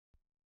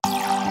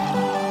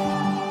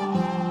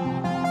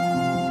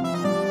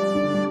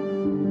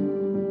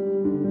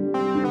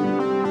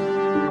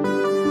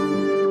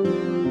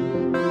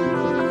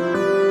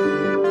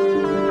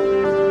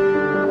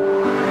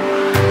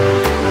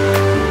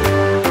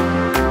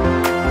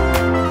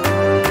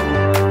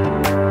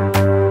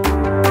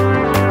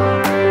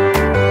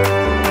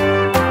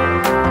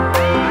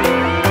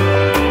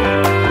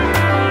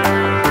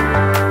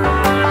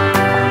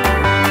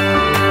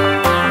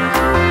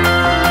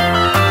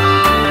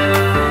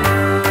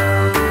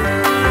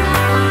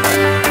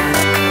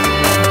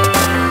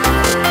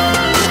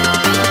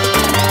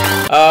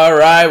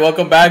right,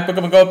 welcome back,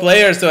 Pokemon Go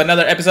players, to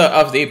another episode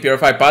of the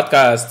Purified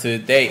podcast.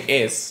 Today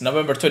is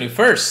November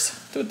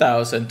 21st,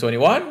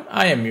 2021.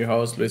 I am your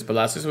host, Luis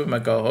Palacios, with my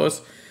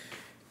co-host,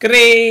 Chris.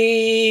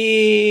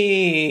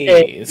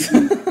 Hey,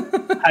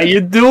 how you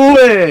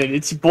doing?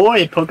 It's your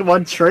boy,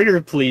 Pokemon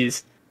Trader,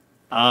 please.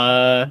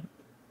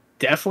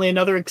 Definitely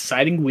another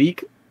exciting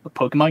week of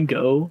Pokemon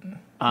Go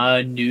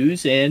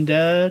news and,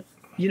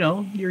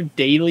 your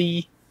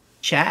daily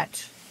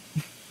chat.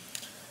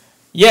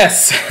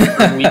 Yes.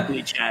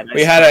 Weekly chat.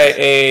 We had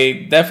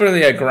a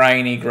definitely a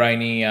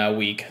grindy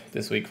week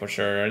this week for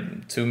sure.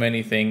 Too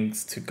many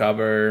things to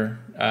cover.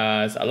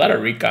 A lot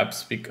of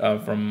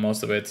recaps from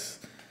most of it.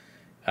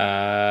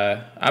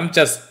 I'm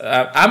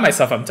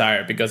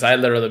tired because I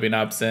literally been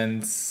up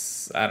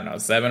since, I don't know,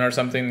 7 or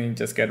something, and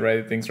just get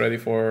things ready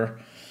for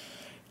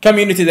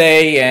Community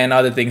Day and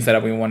other things that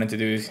I've been wanting to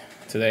do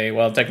today.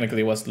 Well,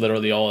 technically it was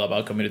literally all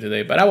about Community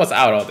Day, but I was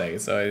out all day,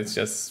 so it's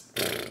just...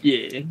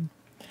 Yeah.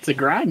 It's a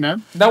grind,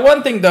 man. The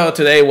one thing, though,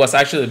 today was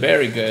actually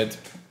very good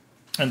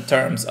in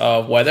terms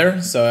of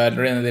weather. So I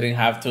really didn't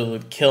have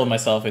to kill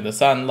myself in the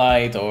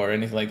sunlight or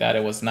anything like that.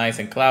 It was nice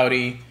and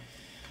cloudy.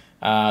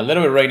 A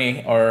little bit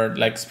rainy or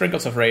like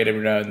sprinkles of rain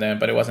every now and then,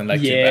 but it wasn't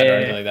like too bad or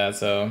anything like that.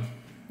 So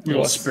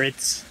little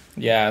spritz.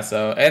 Yeah,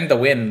 so and the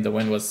wind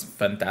was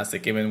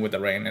fantastic, even with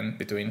the rain in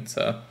between.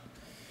 So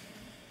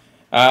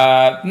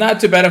not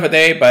too bad of a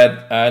day,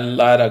 but a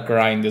lot of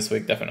grind this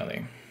week,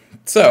 definitely.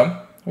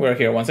 So we're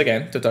here once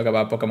again to talk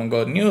about Pokemon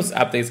Go news,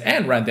 updates,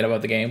 and ranting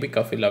about the game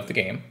because we love the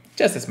game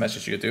just as much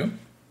as you do.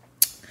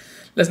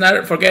 Let's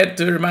not forget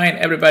to remind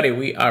everybody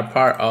we are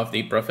part of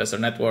the Professor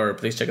Network.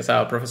 Please check us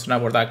out,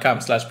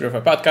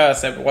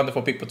 professornetwork.com/purifiedpodcast. Every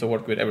wonderful people to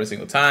work with every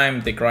single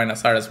time. They grind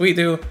as hard as we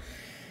do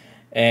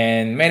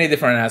and many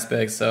different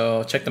aspects,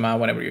 so check them out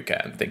whenever you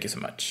can. Thank you so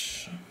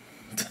much.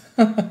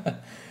 All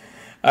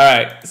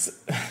right.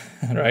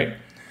 Right.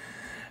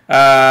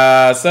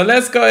 So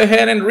let's go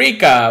ahead and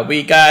recap.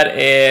 We got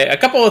a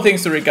couple of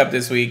things to recap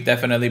this week,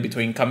 definitely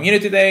between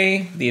Community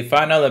Day, the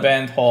final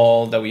event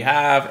haul that we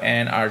have,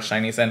 and our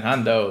Shinies and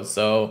Hundos.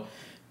 So,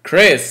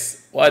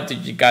 Chris, what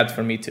did you got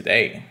for me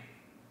today?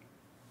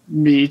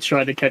 Me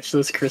trying to catch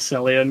this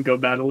Cresselia and go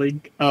Battle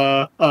League.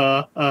 I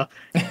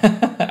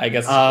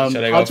guess,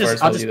 should I go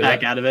first? I'll just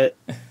back out of it.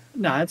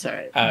 No, that's all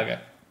right. Okay.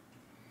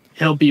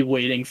 He'll be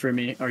waiting for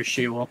me, or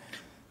she will.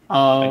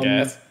 I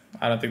guess.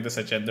 I don't think there's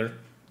a gender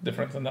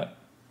difference in that.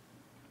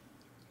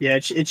 Yeah,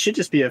 it should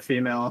just be a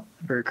female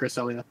for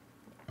Cresselia.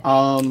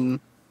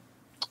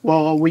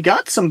 Well, we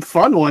got some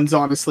fun ones,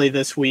 honestly,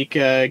 this week,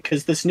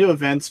 because this new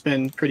event's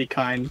been pretty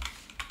kind.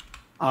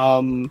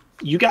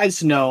 You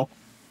guys know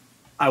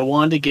I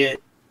wanted to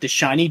get the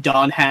shiny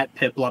Dawn Hat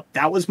Piplup.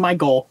 That was my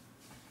goal.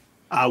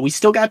 We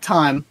still got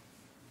time,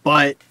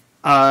 but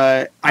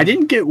I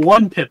didn't get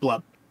one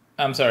Piplup.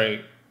 I'm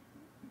sorry.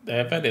 The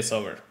event is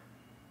over.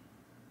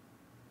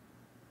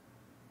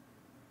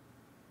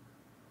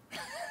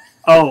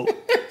 Oh.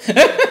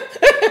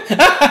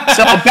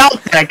 So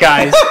about that,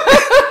 guys.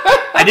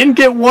 I didn't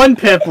get one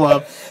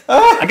Piplup.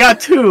 I got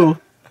 2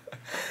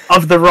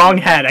 of the wrong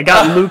hat. I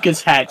got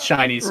Lucas hat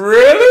shinies.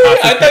 Really?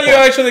 I thought you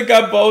actually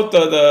got both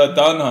of the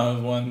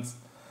Dunham ones.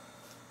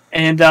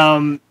 And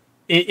no,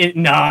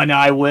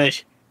 I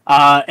wish.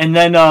 And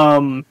then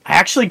I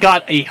actually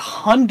got a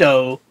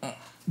Hundo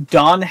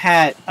Dawn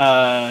Hat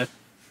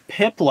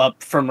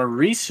Piplup from a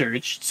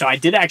research. So I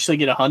did actually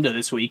get a Hundo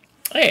this week.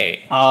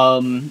 Hey.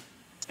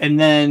 And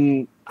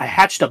then I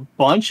hatched a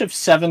bunch of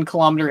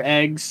 7-kilometer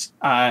eggs,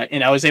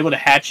 and I was able to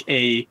hatch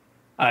a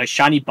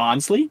shiny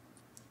Bonsly.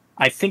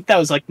 I think that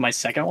was like my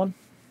second one.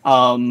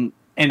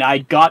 And I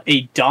got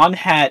a Dawn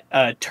Hat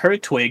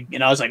Turtwig,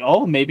 and I was like,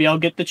 oh, maybe I'll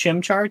get the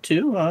Chimchar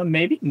too.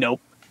 Maybe. Nope.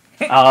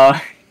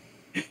 And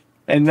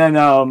then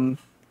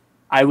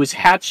I was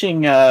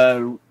hatching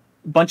a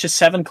bunch of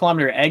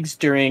 7-kilometer eggs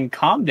during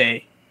Com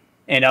Day,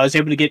 and I was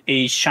able to get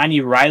a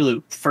shiny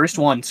Rylou, first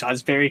one, so I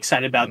was very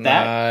excited about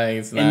that.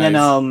 Nice. And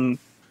then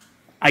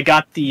I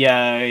got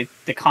the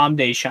Com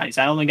Day shinies.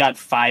 I only got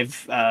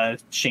 5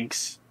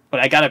 Shinx, but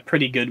I got a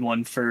pretty good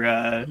one for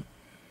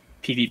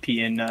PvP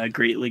in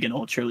Great League and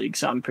Ultra League,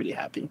 so I'm pretty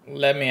happy.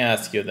 Let me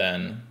ask you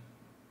then,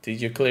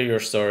 did you clear your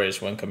storage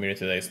when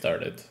Community Day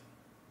started?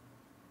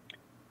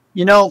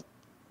 You know,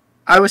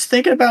 I was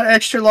thinking about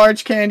extra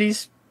large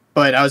candies,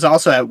 but I was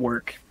also at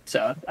work,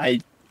 so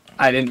I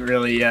didn't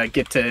really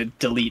get to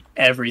delete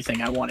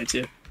everything I wanted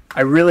to.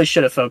 I really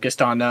should have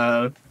focused on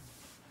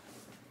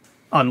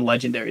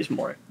legendaries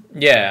more.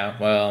 Yeah,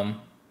 well,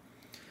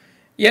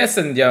 yes,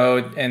 and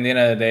at the end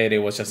of the day, it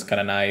was just kind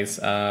of nice.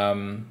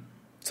 Some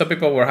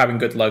people were having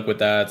good luck with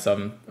that.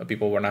 Some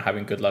people were not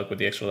having good luck with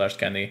the extra large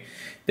candy.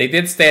 They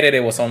did state that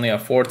it was only a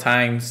 4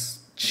 times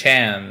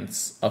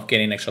chance of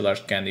getting extra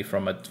large candy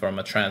from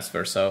a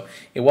transfer, so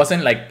it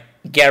wasn't like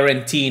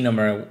guarantee no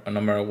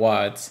matter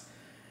what.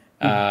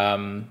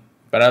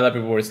 But other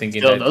people were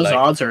thinking Still, that those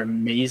odds are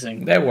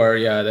amazing. They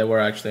were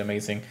actually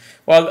amazing.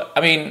 Well, I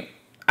mean,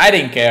 I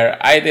didn't care.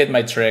 I did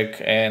my trick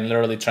and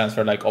literally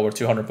transferred like over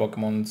 200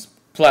 Pokemons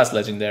plus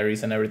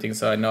legendaries and everything.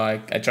 So I know I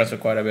transferred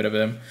quite a bit of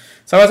them.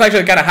 So I was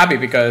actually kind of happy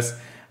because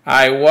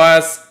I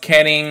was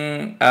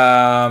getting,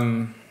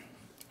 I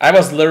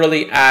was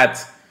literally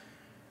at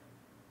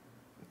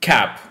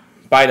cap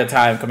by the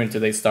time community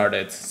day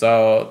started.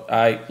 So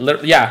I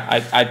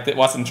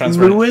wasn't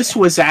transferring. Lewis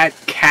was at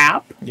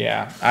cap.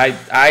 Yeah,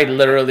 I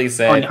literally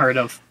said Unheard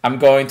of. I'm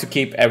going to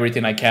keep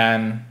everything I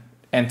can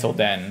until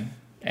then,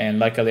 and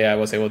luckily I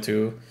was able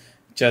to.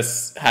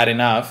 Just had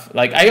enough.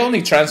 Like I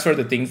only transferred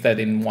the things that I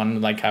didn't want to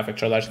like have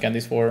extra large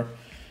candies for,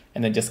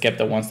 and then just kept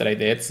the ones that I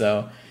did.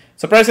 So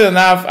surprisingly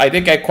enough, I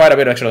did get quite a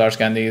bit of extra large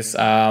candies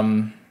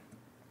for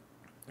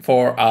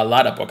a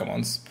lot of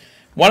Pokemons.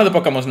 One of the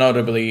Pokemons,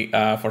 notably,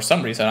 for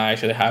some reason, I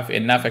actually have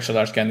enough extra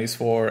large candies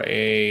for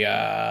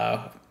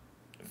a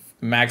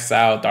max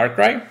out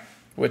Darkrai,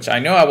 which I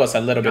know I was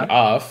a little bit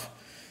off,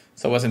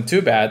 so it wasn't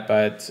too bad,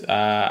 but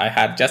I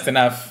had just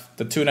enough,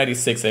 the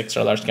 296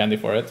 extra large candy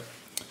for it.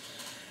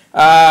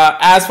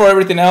 As for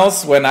everything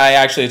else, when I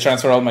actually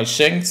transferred all my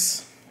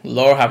Shinx,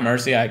 Lord have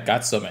mercy, I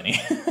got so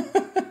many.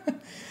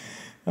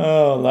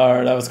 Oh,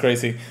 Lord, that was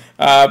crazy.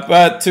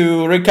 But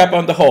to recap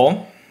on the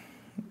whole,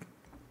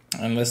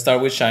 and let's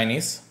start with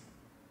Shinies.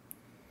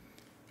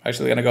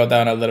 Actually, going to go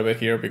down a little bit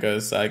here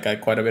because I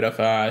got quite a bit of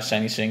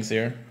Shiny Shinx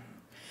here.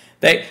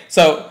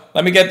 So,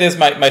 let me get this,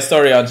 my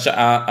story on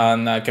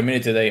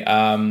Community Day.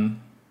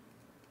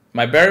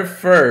 My very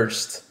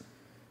first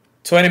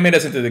 20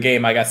 minutes into the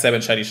game, I got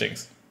 7 Shiny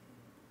Shinx.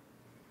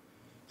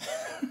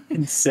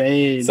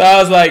 Insane. So I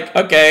was like,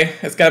 okay,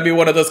 it's gotta be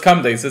one of those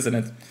come days, isn't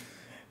it?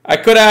 I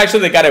could have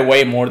actually got it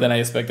way more than I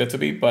expected to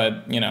be,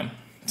 but you know.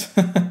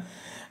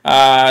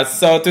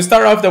 So to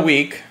start off the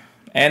week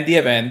and the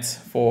event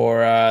for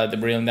the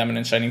Brilliant Diamond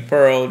and Shining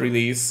Pearl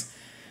release,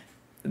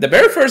 the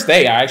very first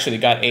day I actually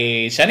got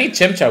a shiny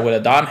Chimchar with a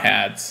Dawn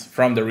hat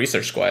from the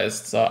research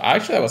quest. So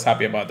actually I was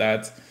happy about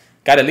that.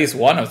 Got at least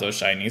one of those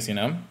shinies, you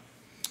know.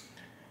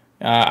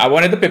 I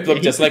wanted the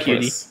Piplup just like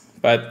Chris.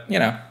 But, you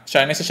know,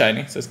 shiny is a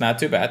shiny, so it's not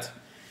too bad.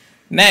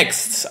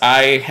 Next,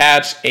 I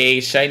hatched a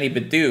shiny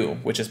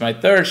Bidoof, which is my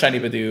third shiny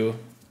Bidoof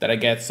that I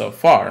get so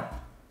far.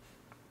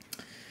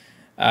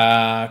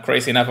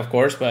 Crazy enough, of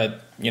course,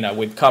 but, you know,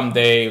 with Come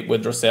Day,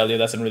 with Roselia,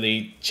 doesn't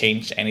really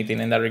change anything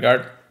in that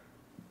regard.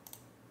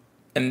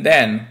 And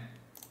then,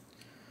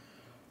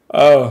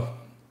 oh,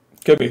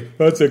 could be,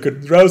 1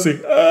 second,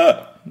 drowsy.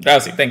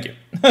 Drowsy, thank you.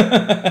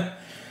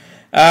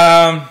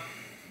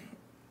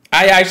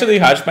 I actually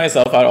hatched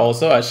myself out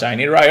also a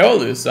shiny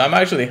Riolu, so I'm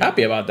actually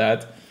happy about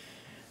that.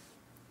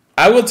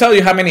 I will tell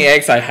you how many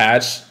eggs I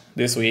hatched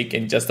this week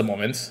in just a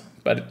moment,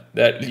 but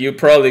that you're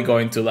probably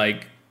going to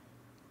like,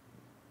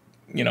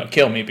 you know,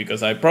 kill me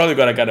because I probably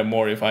gonna get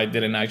more if I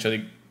didn't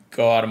actually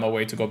go out of my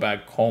way to go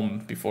back home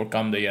before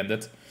Come Day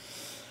ended.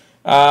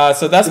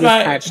 So that's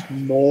my hatch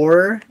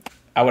more.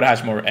 I would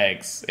hatch more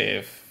eggs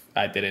if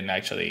I didn't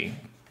actually,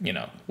 you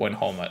know, went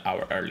home an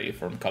hour early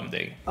from Come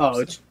Day. Oh,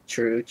 it's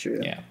true.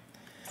 Yeah.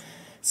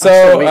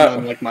 So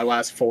on like my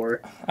last 4.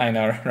 I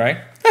know, right?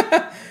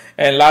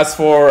 And last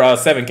 4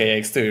 7K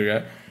eggs too,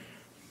 right?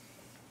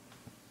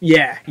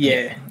 Yeah.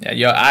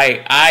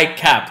 I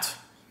capped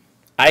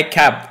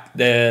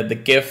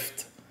the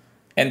gift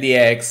and the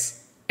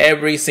eggs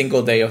every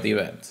single day of the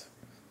event.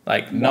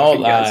 Like no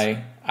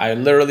lie, I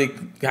literally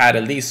had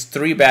at least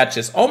 3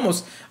 batches.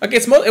 Almost okay.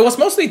 It was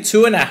mostly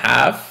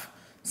 2.5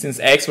 since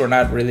eggs were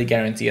not really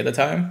guaranteed at the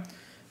time.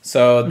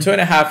 So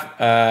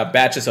 2.5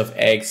 batches of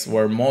eggs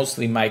were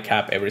mostly my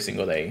cap every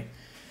single day.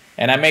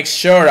 And I make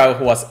sure I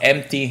was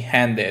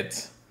empty-handed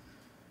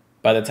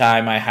by the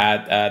time I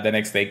had the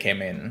next day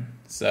came in.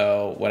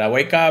 So when I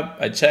wake up,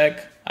 I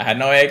check. I had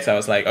no eggs. I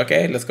was like,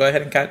 okay, let's go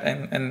ahead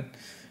and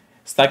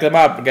stack them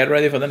up. Get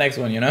ready for the next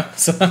one, you know?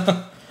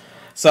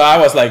 So I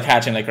was like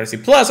hatching like crazy.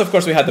 Plus, of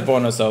course, we had the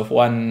bonus of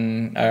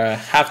 1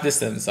 half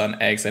distance on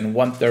eggs and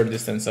 1/3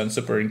 distance on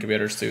super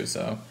incubators too.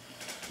 So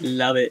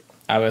love it.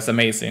 It was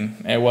amazing.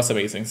 It was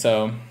amazing.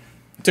 So,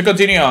 to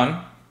continue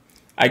on,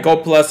 I go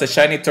plus a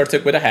shiny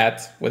Turtwig with a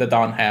hat, with a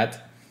Dawn hat.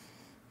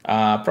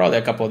 Probably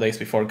a couple of days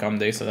before Come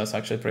Day, so that's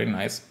actually pretty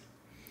nice.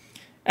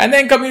 And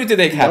then Community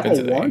Day happened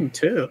today. Level 1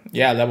 too.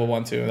 Yeah, level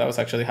 1 too. I was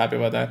actually happy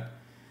about that.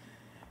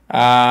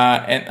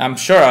 And I'm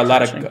sure a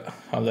lot of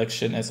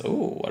collection is...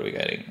 Ooh, what are we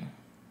getting?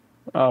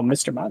 Oh,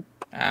 Mr. Mime.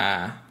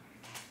 I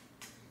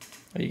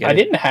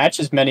didn't hatch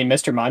as many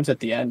Mr. Mimes at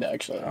the end,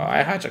 actually. Oh,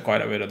 I hatched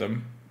quite a bit of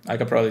them. I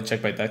could probably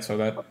check my decks for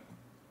that.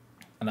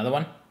 Another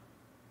one?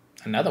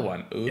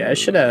 Ooh. Yeah, I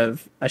should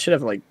have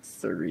like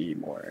 3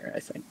 more, I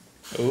think.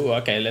 Ooh,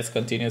 okay, let's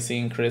continue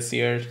seeing Chris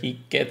here. He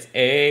gets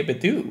a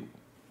Bidoof.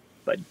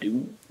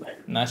 Bidoof.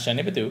 Not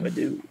shiny Bidoof.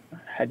 Bidoof.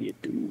 How do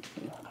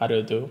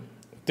you do?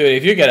 Dude,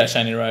 if you get a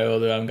shiny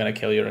Riolu, I'm gonna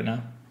kill you right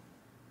now.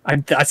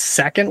 A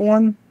second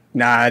one?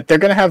 Nah, they're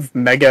gonna have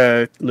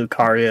Mega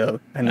Lucario,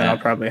 and then I'll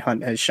probably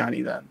hunt as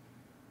shiny then.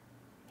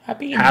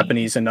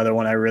 Happy's another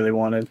one I really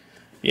wanted.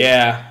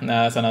 Yeah,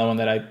 no, that's another one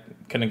that I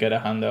couldn't get a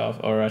hundo off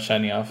or a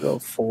shiny off. Oh,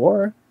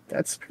 4?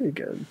 That's pretty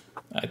good.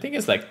 I think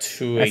it's like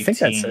 218. I think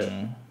that's it.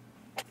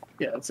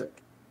 Yeah, that's it.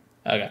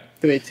 Okay.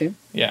 218.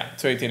 Yeah,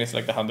 218 is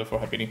like the hundo for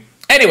Happy.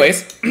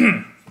 Anyways,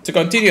 to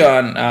continue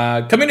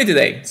on Community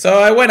Day. So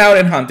I went out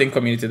and hunting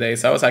Community Day,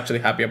 so I was actually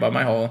happy about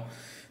my haul.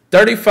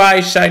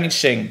 35 shiny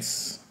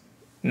shinks,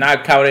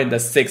 not counting the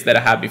 6 that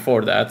I had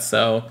before that.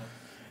 So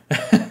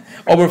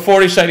over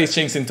 40 shiny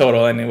shinks in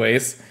total,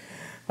 anyways.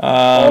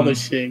 All the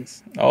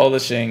shinks. All the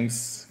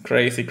shinks.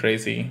 Crazy,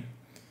 crazy.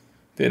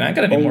 Dude, I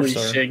got any more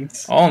store.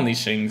 Shinks. Only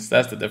shinks.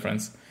 That's the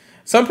difference.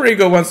 Some pretty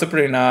good ones, some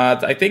pretty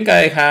not. I think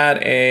I had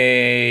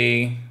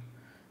a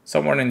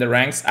someone in the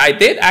ranks. I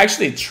did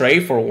actually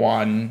trade for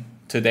one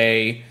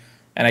today,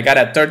 and I got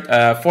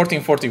a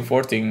 14, 14,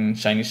 14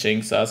 shiny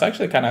shinks. So I was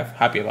actually kind of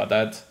happy about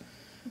that.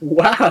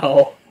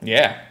 Wow.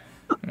 Yeah.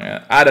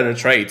 Out of the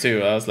trade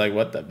too. I was like,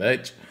 what the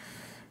bitch?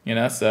 You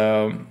know,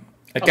 so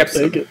I kept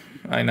it.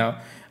 I know.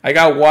 I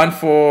got one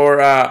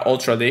for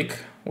Ultra League,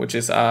 which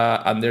is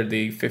under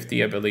the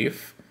 50, I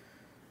believe.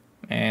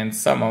 And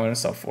some other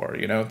stuff for,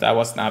 you know, that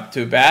was not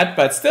too bad.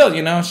 But still,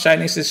 you know,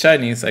 shinies is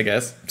shinies, I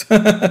guess.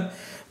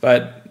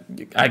 But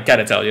I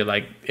gotta tell you,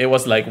 like, it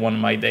was like one of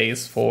my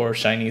days for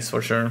shinies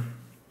for sure.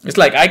 It's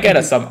like I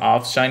get some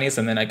off shinies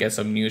and then I get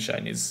some new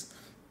shinies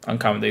on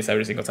common days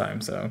every single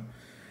time. So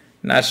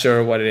not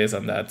sure what it is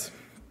on that.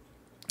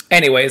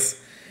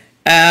 Anyways,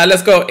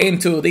 let's go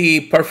into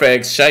the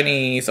perfect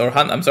shinies or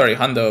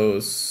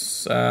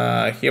hundos.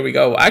 Here we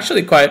go.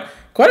 Actually, quite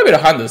a bit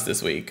of hundos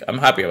this week. I'm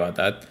happy about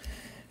that.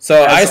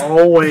 So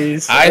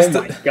always.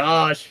 My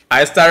gosh.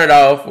 I started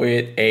off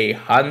with a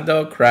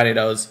Hundo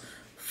Cranidos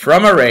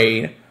from a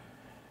raid.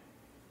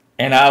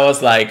 And I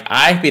was like,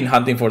 I've been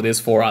hunting for this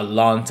for a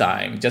long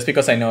time. Just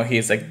because I know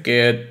he's a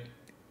good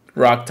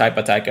rock type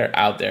attacker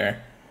out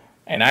there.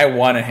 And I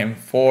wanted him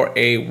for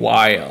a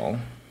while.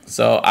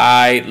 So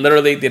I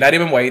literally did not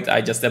even wait.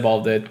 I just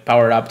evolved it,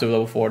 powered up to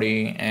level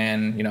 40.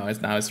 And, you know,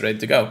 it's ready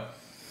to go.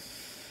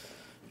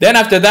 Then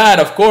after that,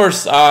 of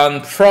course,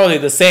 on probably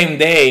the same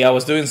day, I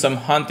was doing some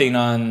hunting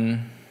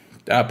on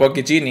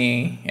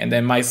Pokegenie, and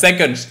then my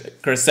second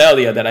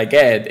Cresselia that I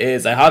get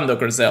is a Hondo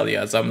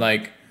Cresselia. So I'm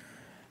like,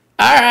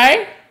 all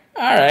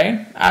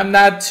right, I'm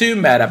not too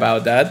mad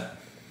about that.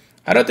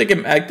 I think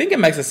it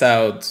maxes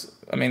out.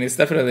 I mean, it's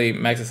definitely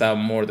maxes out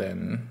more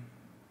than.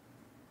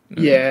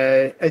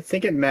 Yeah, I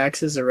think it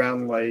maxes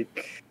around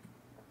like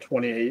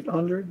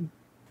 2,800.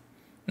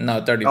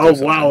 No, 32. Oh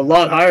wow, a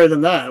lot higher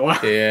than that. Wow.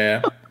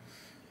 Yeah.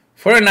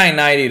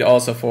 49.90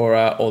 also for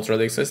Ultra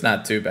League, so it's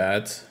not too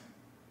bad.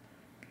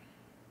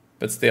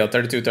 But still,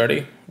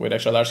 32.30 with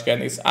extra large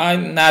candies.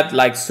 I'm not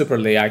like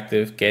superly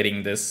active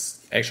getting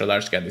this extra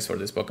large candies for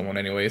this Pokemon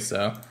anyway,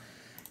 so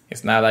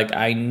it's not like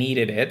I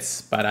needed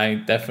it, but I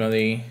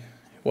definitely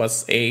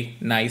was a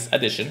nice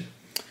addition.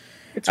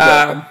 It's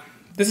welcome.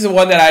 This is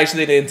one that I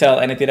actually didn't tell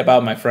anything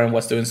about. My friend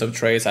was doing some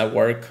trades at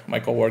work,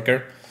 my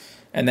coworker,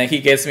 and then he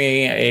gives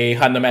me a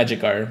Hondo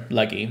Magikarp,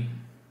 lucky.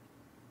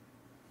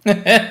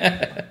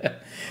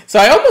 So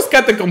I almost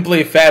got the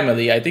complete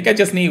family. I think I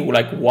just need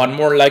like one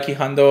more lucky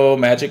Hondo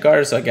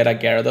Magikarp, so I get a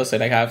Gyarados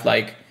and I have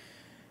like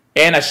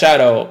and a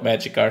Shadow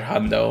Magikarp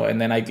Hondo,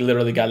 and then I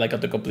literally got like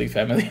the complete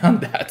family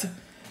on that.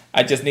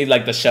 I just need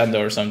like the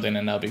Shando or something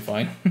and I'll be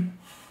fine.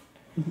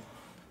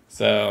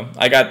 So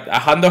I got a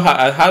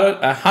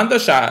Hondo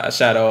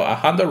Shadow, a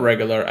Hondo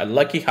regular, a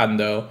lucky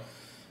Hondo.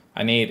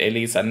 I need at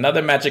least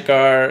another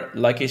Magikarp,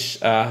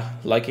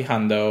 lucky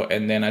Hondo,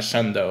 and then a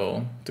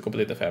Shando to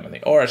complete the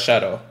family. Or a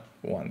Shadow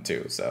one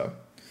too. So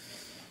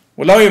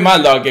with Lowy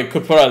Mudlock, it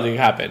could probably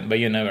happen, but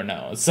you never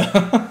know. So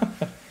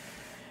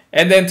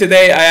and then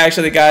today I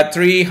actually got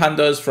 3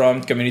 Hondos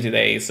from Community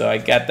Day. So I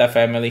got the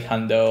family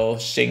Hondo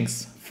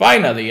Shinx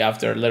finally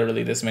after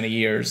literally this many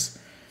years.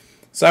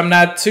 So I'm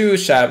not too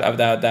shabby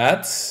about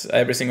that.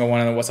 Every single one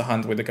of them was a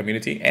hunt with the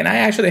community. And I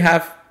actually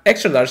have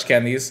extra large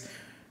candies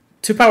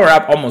to power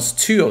up almost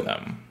 2 of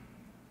them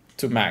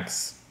to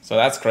max. So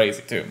that's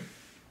crazy too.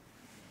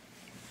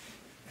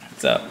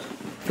 So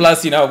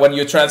plus, you know, when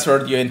you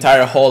transferred your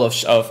entire haul of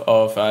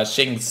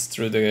Shinx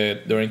through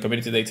during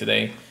Community Day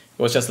today, it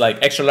was just like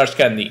extra large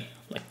candy,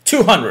 like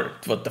 200.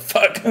 What the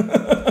fuck?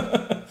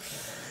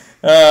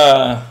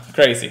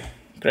 Crazy.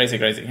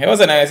 It was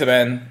a nice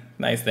event,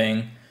 nice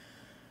thing.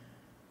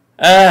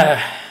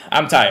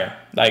 I'm tired.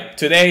 Like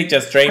today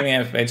just drained me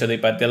eventually,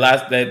 but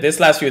this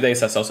last few days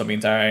has also been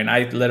tiring.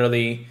 I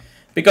literally,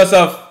 because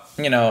of,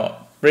 you know,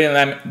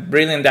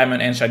 Brilliant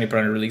Diamond and Shiny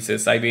Pearl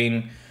releases, I've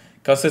been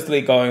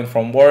consistently going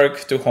from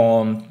work to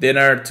home,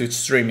 dinner to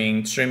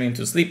streaming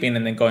to sleeping,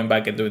 and then going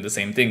back and doing the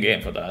same thing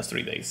again for the last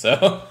 3 days.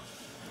 So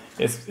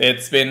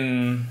it's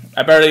been,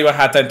 I barely even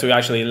had time to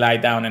actually lie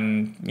down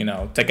and, you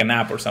know, take a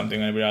nap or something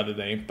every other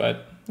day.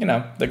 But, you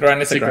know, the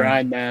grind is a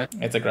grind. Man.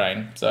 It's a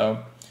grind. So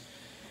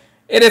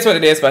it is what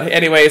it is, but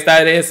anyways,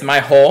 that is my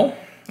haul.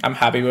 I'm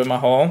happy with my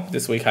haul.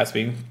 This week has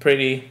been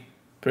pretty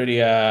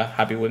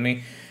happy with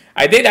me.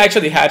 I did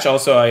actually hatch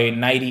also a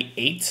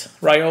 98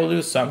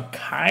 Riolu, so I'm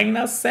kind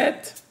of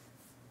set.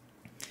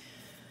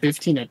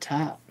 15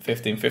 attack.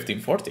 15,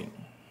 14.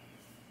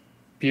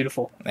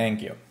 Beautiful.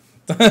 Thank you.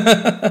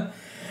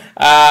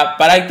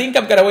 But I think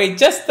I'm gonna wait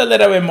just a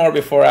little bit more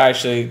before I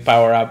actually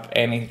power up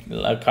any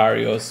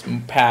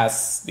Lucarios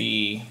past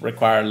the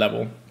required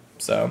level.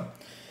 So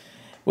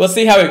we'll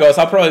see how it goes.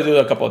 I'll probably do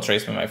a couple of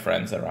trades with my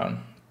friends around.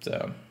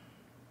 So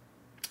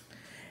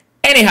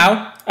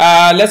anyhow,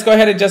 let's go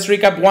ahead and just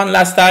recap one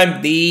last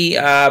time the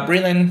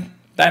Brilliant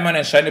Diamond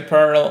and Shiny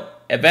Pearl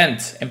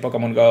event in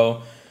Pokemon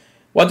Go.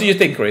 What do you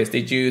think, Chris?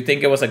 Did you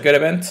think it was a good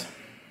event?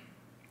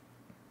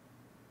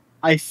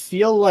 I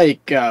feel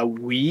like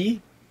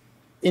we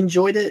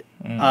enjoyed it.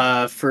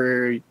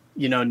 For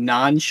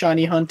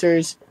non-shiny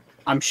hunters,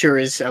 I'm sure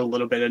is a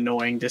little bit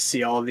annoying to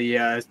see all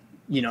the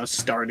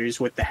starters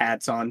with the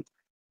hats on,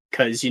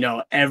 because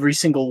every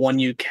single one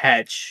you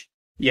catch,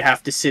 you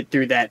have to sit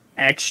through that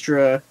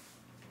extra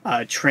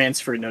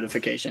transfer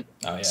notification.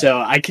 Oh, yeah.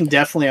 So I can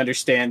definitely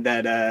understand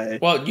that.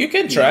 Well, you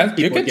can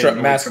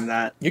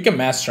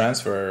mass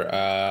transfer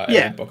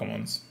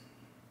Pokemons.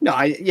 No,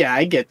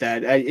 I get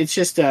that. It's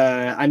just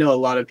I know a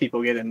lot of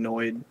people get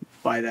annoyed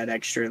by that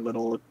extra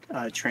little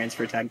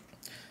transfer tag.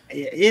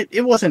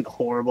 It wasn't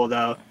horrible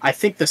though. I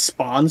think the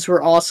spawns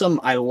were awesome.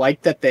 I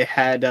like that they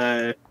had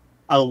a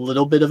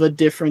little bit of a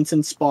difference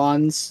in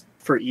spawns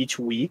for each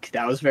week.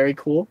 That was very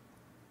cool.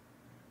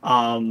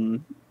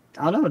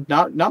 I don't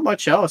know, not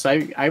much else.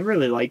 I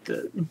really liked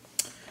it.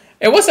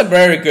 It was a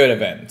very good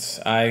event,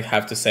 I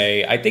have to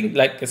say. I think,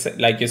 like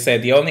you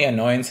said, the only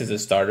annoyance is the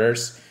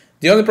starters.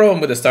 The only problem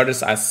with the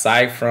starters,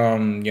 aside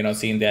from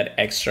seeing that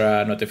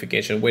extra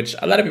notification, which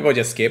a lot of people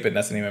just skip, it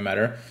doesn't even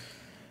matter.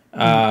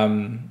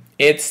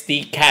 It's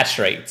the catch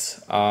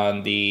rates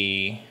on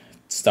the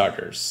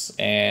starters,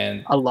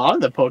 and a lot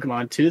of the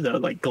Pokemon too, though,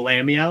 like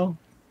Glameow,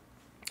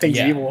 thing's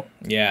evil.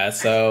 Yeah,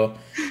 so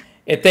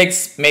it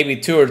takes maybe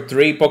 2 or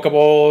 3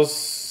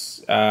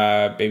 Pokeballs,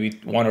 maybe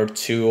 1 or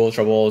 2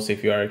 Ultra Balls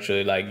if you are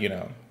actually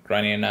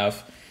grinding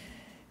enough.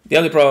 The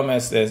only problem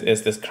is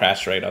this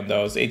crash rate on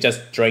those. It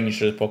just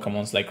drains your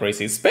Pokemons like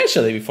crazy,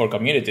 especially before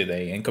Community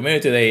Day. And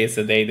Community Day is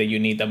the day that you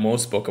need the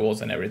most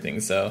Pokeballs and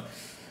everything. So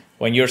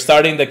when you're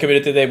starting the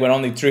Community Day with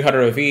only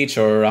 300 of each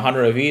or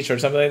 100 of each or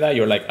something like that,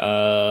 you're like,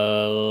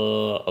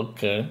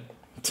 okay.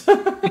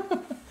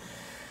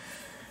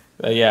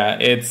 But yeah,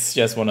 it's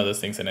just one of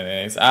those things.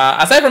 Anyways,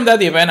 aside from that,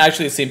 the event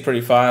actually seemed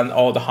pretty fun.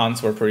 All the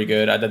hunts were pretty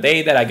good. The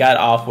day that I got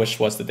off, which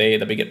was the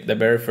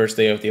very first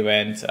day of the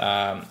event,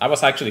 I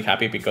was actually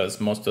happy because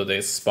most of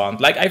this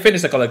spawned. Like, I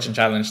finished the collection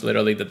challenge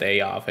literally the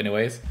day off,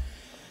 anyways.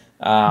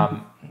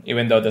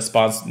 Even though the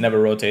spawns never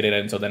rotated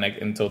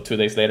until 2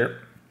 days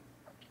later.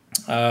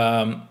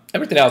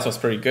 Everything else was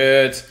pretty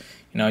good.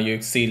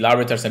 You see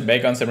Larvitars and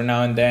Bacons every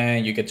now and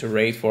then. You get to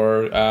raid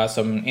for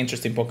some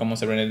interesting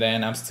Pokemon every now and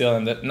then. I'm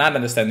still not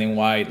understanding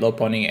why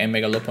Lopunny and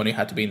Mega Lopunny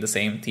had to be in the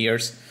same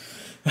tiers.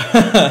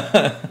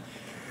 The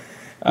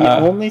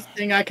only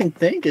thing I can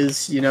think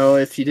is,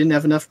 if you didn't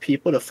have enough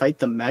people to fight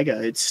the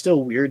Mega, it's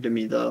still weird to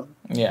me, though.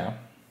 Yeah.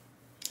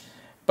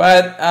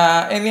 But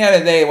in the end of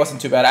the day, it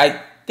wasn't too bad.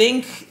 I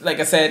think, like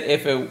I said,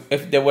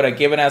 if they would have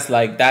given us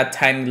like that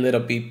tiny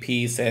little bit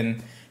piece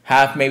and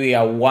have maybe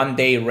a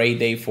 1-day raid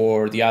day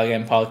for the Alga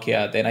and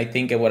Palkia, then I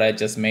think it would have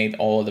just made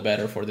all the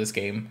better for this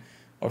game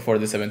or for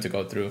this event to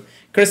go through.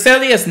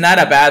 Cresselia is not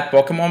a bad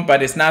Pokemon,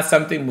 but it's not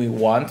something we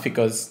want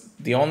because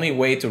the only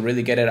way to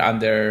really get it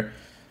under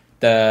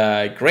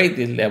the grade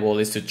level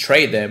is to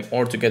trade them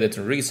or to get it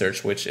to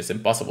research, which is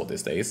impossible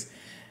these days.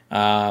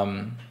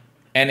 And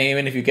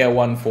even if you get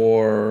one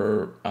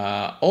for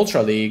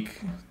Ultra League,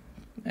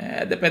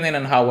 depending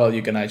on how well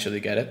you can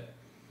actually get it.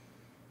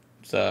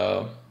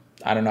 So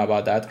I don't know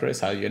about that,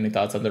 Chris. Any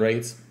thoughts on the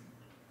raids?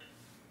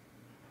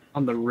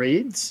 On the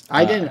raids?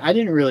 I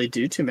didn't really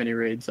do too many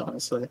raids,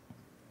 honestly.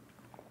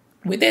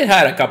 We did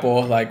had a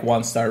couple like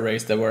 1-star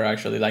raids that were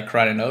actually like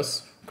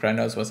Kranos.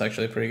 Kranos was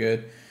actually pretty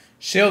good.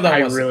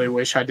 Shieldon really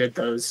wish I did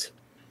those.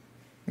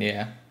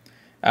 Yeah.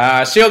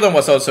 Shieldon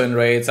was also in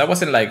raids. I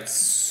wasn't like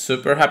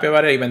super happy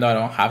about it, even though I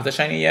don't have the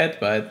shiny yet,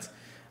 but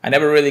I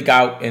never really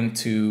got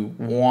into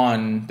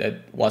one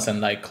that wasn't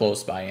like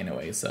close by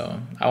anyway,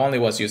 so I only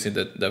was using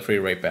the free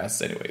raid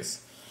pass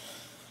anyways.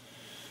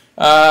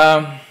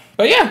 But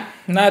yeah,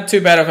 not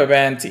too bad of an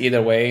event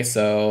either way.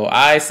 So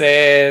I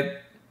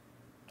said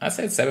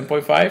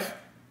 7.5,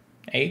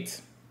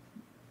 8.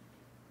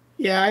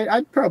 Yeah,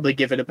 I'd probably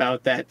give it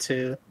about that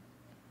too.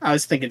 I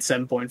was thinking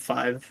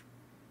 7.5.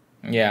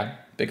 Yeah,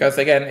 because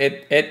again,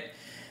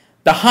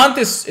 the hunt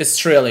is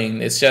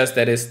thrilling. It's just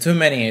that it's too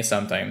many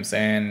sometimes,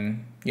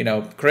 and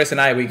Chris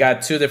and I, we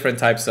got 2 different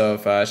types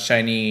of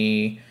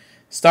shiny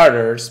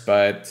starters,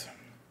 but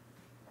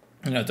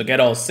to get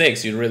all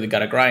 6, you really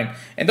gotta grind.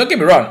 And don't get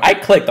me wrong, I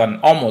clicked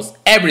on almost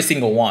every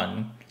single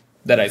one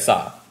that I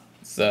saw.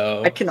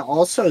 So I can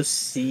also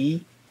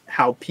see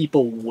how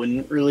people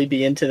wouldn't really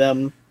be into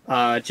them,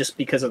 just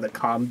because of the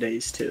calm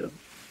days too.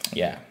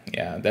 Yeah,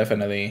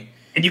 definitely.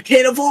 And you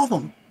can't evolve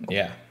them.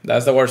 Yeah,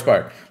 that's the worst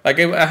part. Like,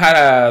 I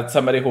had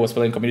somebody who was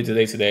playing Community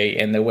Day today,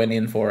 and they went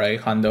in for a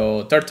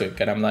Hondo Turtwig,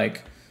 and I'm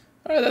like,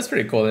 oh, that's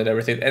pretty cool and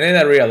everything. And then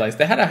I realized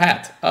they had a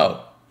hat.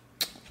 Oh.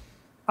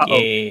 Uh-oh.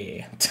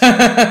 Yeah.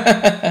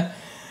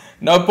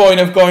 no point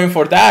of going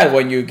for that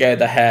when you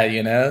get ahead,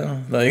 you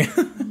know? Like,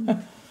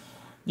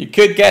 you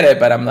could get it,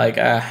 but I'm like,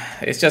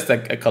 it's just a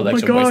Oh my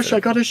collection. gosh, wasted. I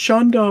got a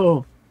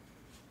Shundo.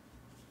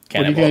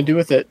 What are you gonna do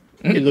with it?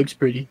 It looks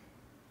pretty.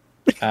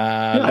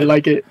 I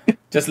like it.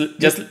 Just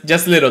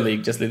Little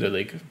League, just Little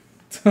League.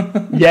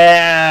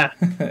 Yeah.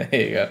 There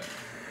you go.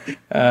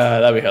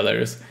 That'd be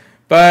hilarious.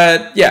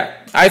 But yeah,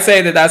 I'd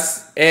say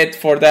that's it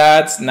for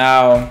that.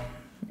 Now,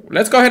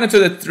 let's go ahead into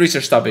the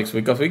research topics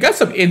because we got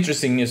some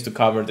interesting news to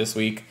cover this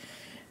week.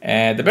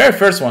 And the very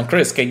first one,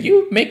 Chris, can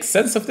you make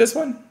sense of this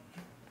one?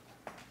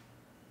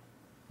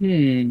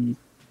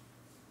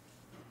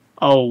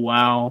 Oh,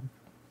 wow.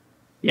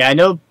 Yeah, I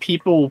know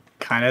people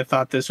kind of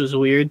thought this was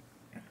weird.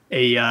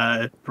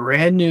 A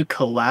brand new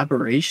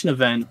collaboration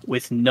event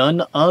with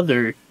none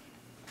other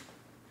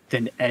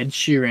than Ed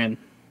Sheeran.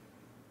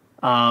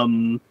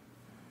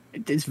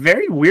 It's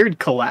very weird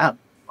collab,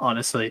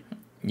 honestly.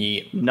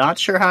 Yeah. Not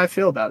sure how I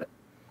feel about it.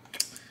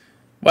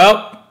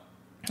 Well,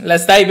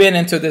 let's dive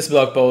into this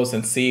blog post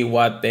and see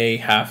what they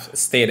have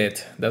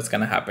stated that's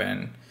going to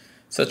happen.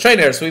 So,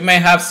 traders, we may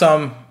have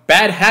some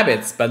bad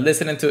habits, but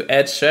listening to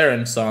Ed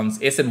Sheeran songs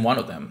isn't one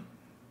of them.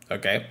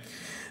 Okay?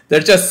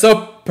 They're just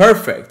so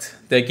perfect.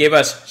 They give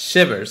us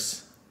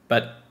shivers.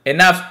 But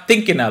enough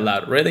thinking out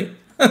loud, really?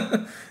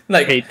 I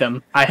hate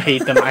them. I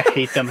hate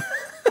them.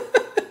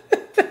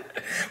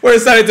 We're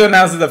excited to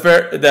announce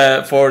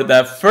for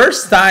the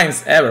first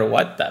times ever.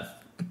 What the?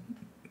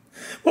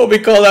 We'll be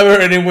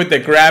collaborating with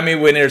the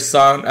Grammy-winner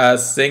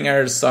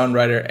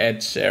singer-songwriter Ed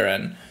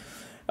Sheeran.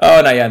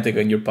 Oh, Niantic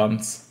on your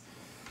puns.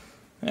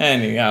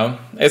 Anyhow,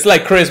 it's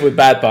like Chris with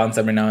bad puns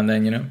every now and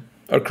then, you know,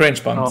 or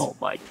cringe puns. Oh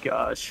my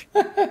gosh.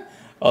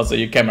 Also,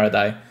 your camera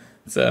die.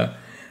 So,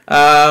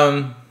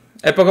 a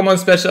Pokemon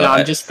special. No,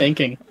 I'm just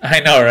thinking.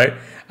 I know, right?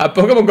 A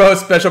Pokemon Go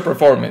special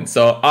performance.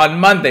 So on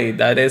Monday,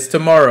 that is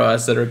tomorrow,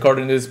 as they're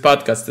recording this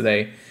podcast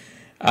today,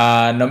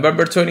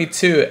 November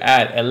 22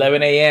 at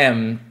 11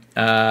 a.m.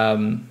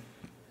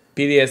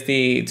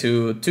 PDSD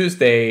to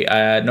Tuesday,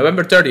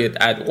 November 30th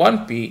at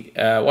 1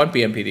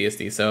 p.m.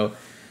 PDSD. So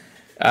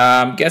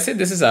I'm guessing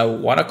this is a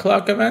 1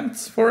 o'clock event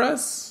for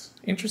us.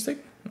 Interesting.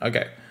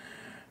 Okay.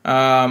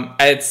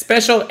 A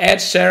special Ed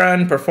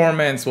Sheeran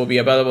performance will be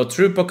available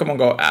through Pokemon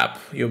Go app.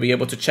 You'll be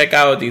able to check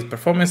out these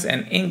performance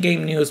and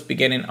in-game news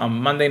beginning on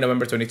Monday,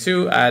 November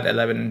 22 at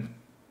 11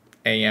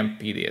 a.m.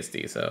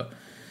 PDSD. So,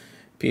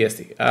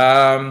 PSD.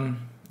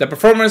 The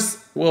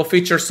performance will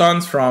feature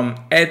songs from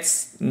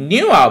Ed's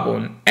new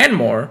album and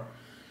more.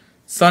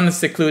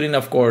 Songs including,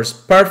 of course,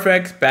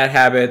 Perfect, Bad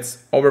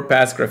Habits,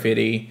 Overpass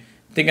Graffiti,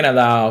 Thinking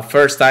Aloud,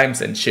 First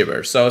Times, and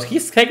Shiver. So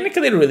he's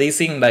technically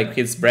releasing like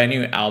his brand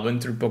new album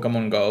through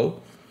Pokemon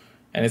Go.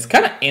 And it's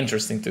kind of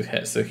interesting to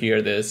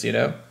hear this, you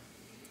know?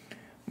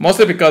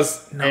 Mostly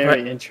because...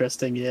 Very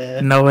interesting,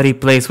 yeah. Nobody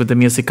plays with the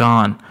music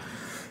on.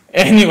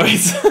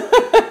 Anyways.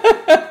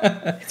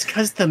 It's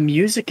because the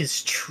music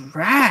is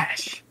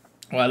trash.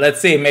 Well,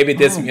 let's see. Maybe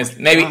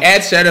maybe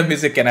Ed Sheeran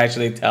music can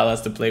actually tell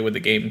us to play with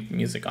the game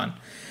music on.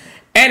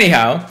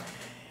 Anyhow...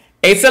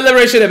 A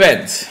celebration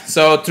event.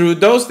 So through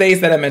those days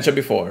that I mentioned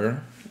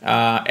before,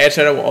 Ed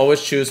Sheeran will always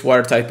choose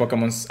water-type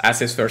Pokemon as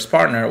his first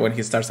partner when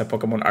he starts a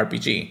Pokemon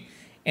RPG.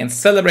 In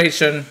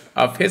celebration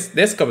of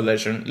this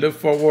collaboration, look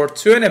forward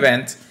to an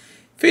event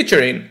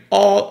featuring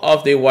all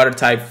of the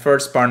water-type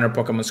first partner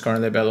Pokemon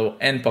currently available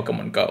in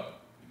Pokemon Go.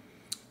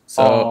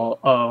 So,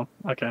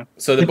 okay.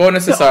 So the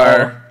bonuses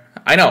are...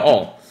 I know,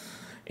 all.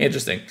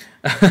 Interesting.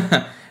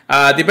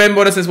 The event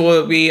bonuses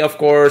will be, of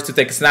course, to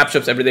take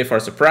snapshots every day for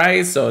a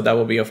surprise. So that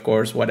will be, of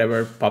course,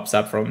 whatever pops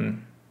up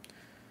from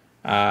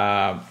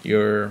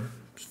your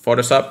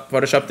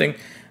Photoshop thing.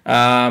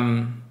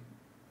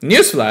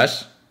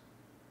 Newsflash,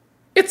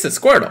 it's a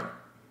Squirtle.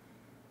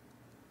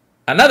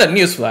 Another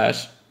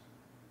newsflash,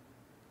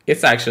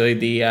 it's actually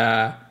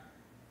the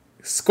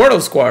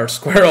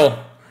Squirtle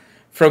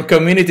from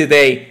Community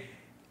Day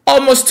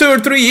almost 2 or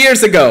 3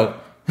 years ago.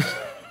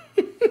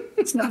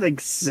 It's not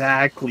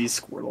exactly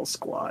Squirtle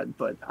Squad,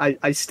 but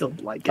I still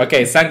like it.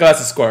 Okay,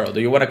 Sunglasses Squirrel. Do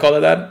you want to call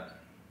it that?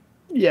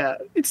 Yeah,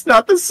 it's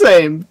not the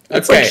same.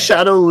 It's okay. Like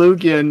Shadow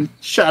Lugia and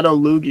Shadow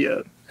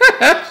Lugia.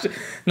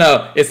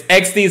 No, it's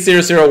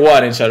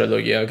XD001 in Shadow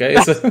Lugia, okay?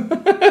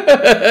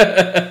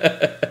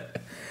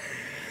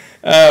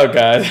 Oh,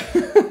 God.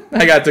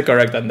 I got to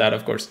correct on that,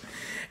 of course.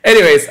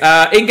 Anyways,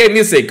 in-game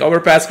music.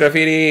 Overpass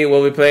Graffiti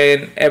will be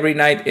playing every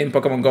night in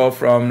Pokemon Go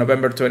from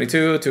November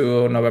 22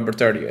 to November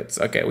 30th.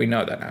 Okay, we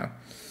know that now.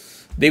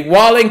 The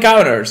wall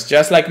encounters,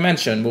 just like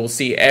mentioned, we'll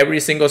see every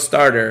single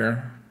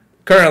starter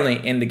currently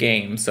in the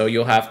game. So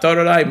you'll have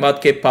Totodile,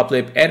 Mudkip,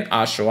 Puplip, and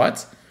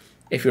Oshawott.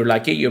 If you're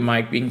lucky, you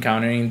might be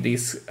encountering the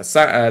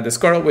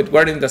Squirtle with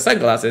wearing the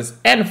sunglasses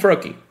and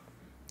Froakie.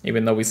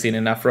 Even though we've seen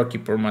enough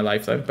Froakie for my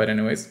lifetime, but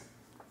anyways.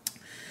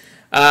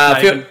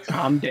 Not even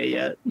Tom Day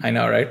yet. I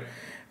know, right?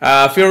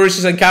 Few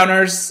Riches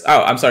encounters.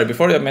 Oh, I'm sorry.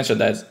 Before I mention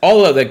that,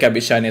 all of them can be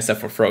shiny except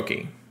for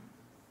Froakie.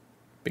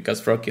 Because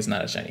Froakie is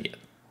not a shiny yet.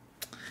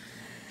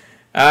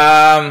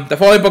 The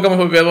following Pokemon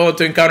will be able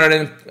to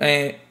encounter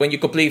when you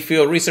complete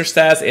field research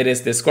tasks. It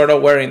is the Squirtle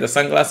wearing the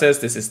sunglasses.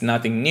 This is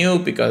nothing new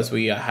because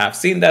we have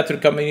seen that through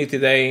community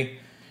today.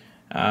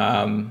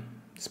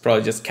 It's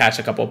probably just catch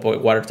a couple of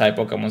water type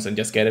Pokemon and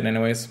just get it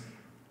anyways.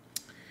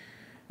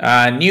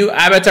 New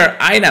avatar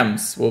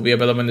items will be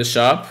available in the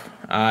shop.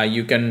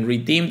 You can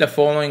redeem the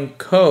following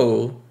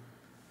code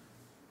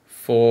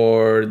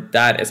for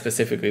that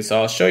specifically.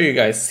 So I'll show you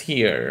guys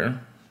here.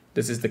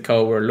 This is the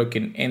code we're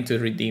looking into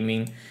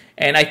redeeming.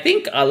 And I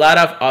think a lot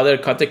of other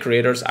content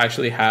creators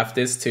actually have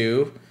this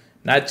too.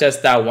 Not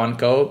just that one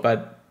code,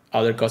 but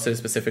other codes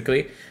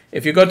specifically.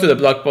 If you go to the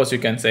blog post, you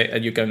can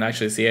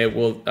actually see it.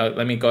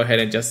 Let me go ahead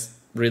and just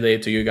relay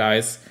it to you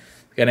guys.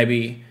 It's gonna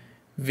be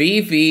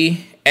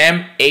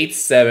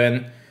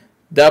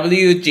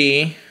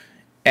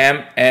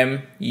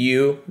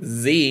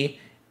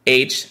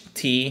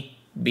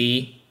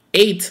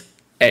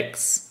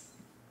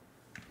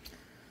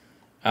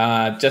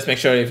Just make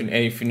sure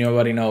if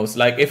nobody knows.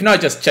 Like, if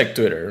not, just check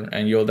Twitter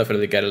and you'll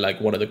definitely get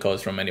like one of the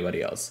codes from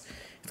anybody else.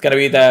 It's gonna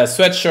be the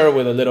sweatshirt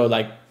with a little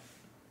like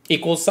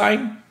equal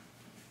sign,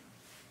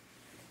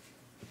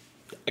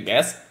 I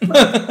guess.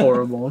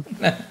 Horrible.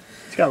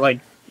 It's got like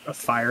a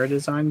fire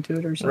design to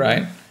it or something.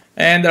 Right.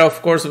 And there,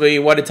 of course, will be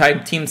What a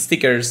Time team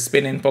stickers,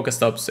 spinning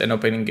Pokestops, and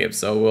opening gifts.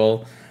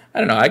 So I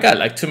don't know, I got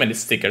like too many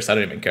stickers, I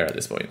don't even care at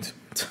this point.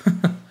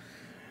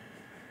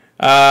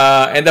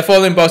 And the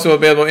following box will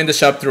be available in the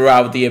shop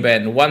throughout the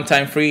event.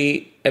 One-time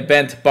free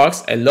event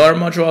box, a lore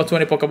module,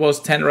 20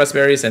 Pokeballs, 10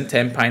 raspberries, and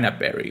 10 pineapple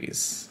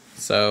berries.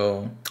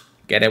 So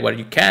get it where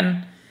you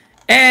can.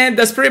 And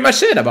that's pretty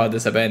much it about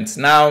this event.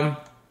 Now,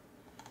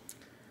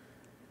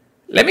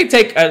 let me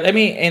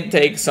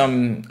intake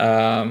some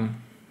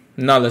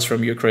knowledge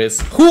from you, Chris.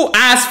 Who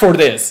asked for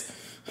this?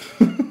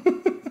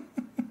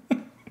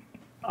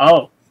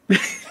 Oh.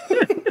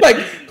 Like,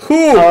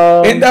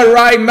 who in their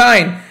right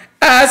mind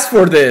asked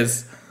for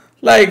this?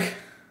 Like,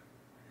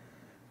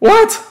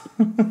 what?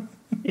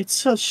 It's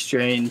so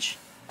strange.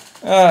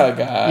 Oh,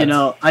 God. You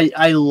know,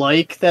 I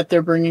like that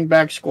they're bringing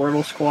back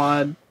Squirtle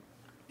Squad,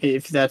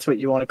 if that's what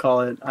you want to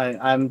call it.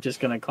 I'm just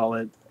going to call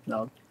it,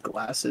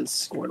 Glasses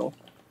Squirtle.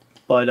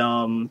 But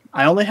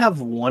I only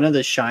have one of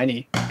the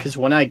shiny, because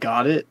when I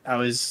got it, I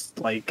was,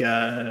 like,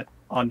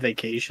 on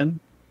vacation.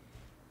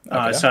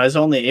 Okay. So I was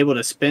only able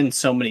to spin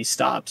so many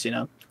stops, you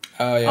know?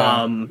 Oh,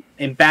 yeah.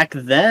 And back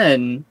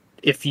then,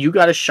 if you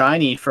got a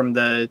shiny from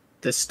the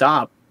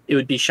stop, it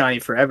would be shiny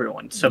for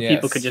everyone. So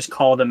people could just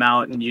call them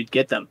out and you'd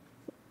get them.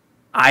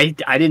 I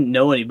didn't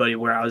know anybody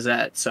where I was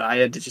at, so I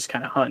had to just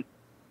kind of hunt.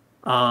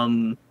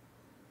 I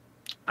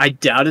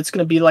doubt it's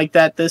going to be like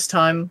that this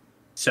time.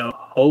 So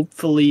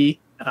hopefully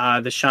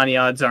the shiny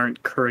odds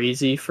aren't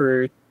crazy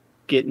for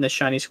getting the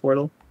shiny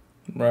Squirtle.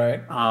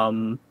 Right.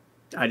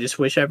 I just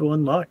wish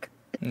everyone luck.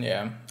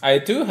 Yeah. I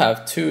do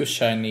have 2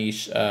 shiny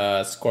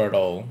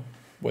Squirtle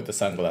with the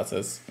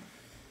sunglasses.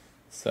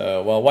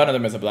 So, well, one of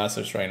them is a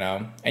Blastoise right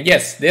now. And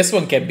yes, this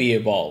one can be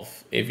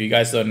evolved. If you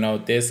guys don't know,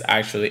 this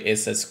actually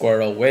is a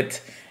Squirtle with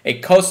a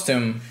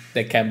costume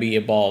that can be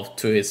evolved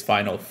to his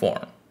final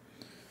form.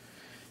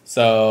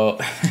 So,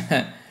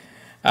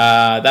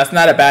 that's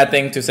not a bad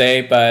thing to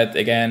say, but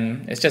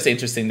again, it's just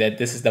interesting that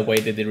this is the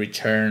way that they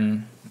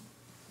return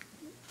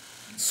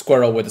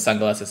Squirtle with the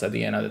sunglasses at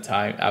the end of the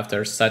time,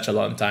 after such a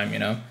long time, you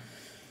know.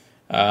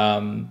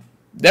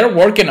 They're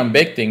working on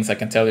big things, I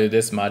can tell you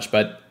this much,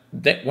 but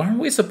weren't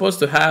we supposed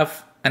to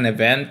have an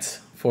event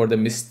for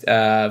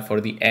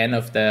the end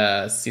of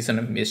the Season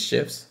of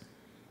Mischiefs?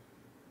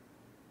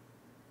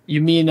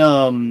 You mean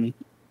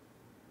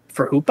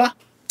for Hoopa?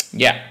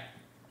 Yeah.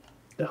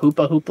 The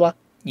Hoopla?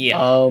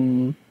 Yeah.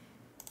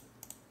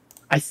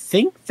 I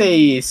think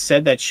they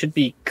said that should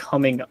be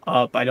coming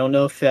up. I don't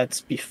know if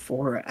that's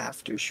before or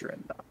after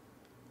Sheeran, though.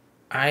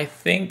 I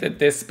think that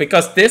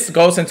because this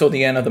goes until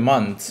the end of the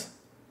month.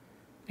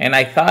 And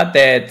I thought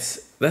that,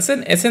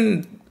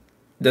 isn't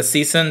the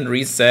season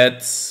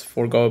resets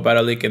for Go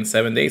Battle League in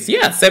 7 days?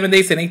 Yeah, 7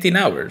 days and 18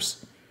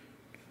 hours.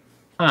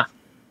 Huh.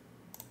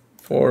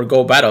 For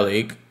Go Battle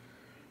League.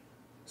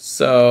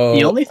 So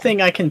the only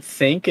thing I can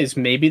think is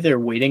maybe they're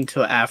waiting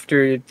till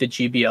after the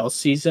GBL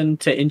season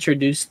to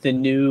introduce the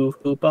new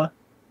Hoopa.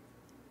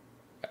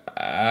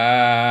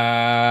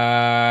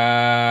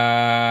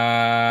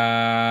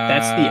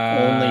 That's the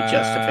only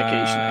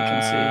justification I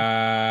can see.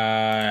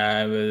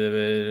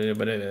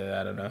 But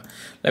I don't know.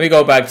 Let me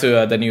go back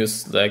to the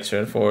news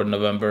lecture for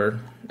November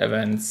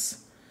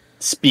events.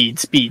 Speed.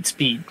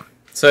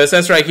 So it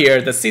says right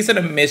here, the Season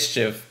of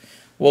Mischief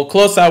will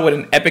close out with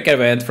an epic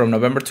event from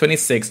November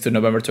 26th to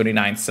November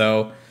 29th.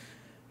 So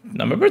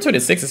November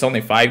 26th is only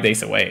 5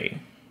 days away.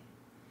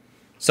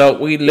 So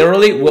we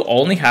literally will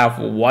only have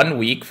 1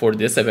 week for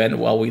this event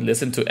while we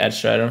listen to Ed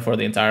Sheeran for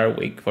the entire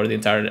week, for the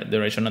entire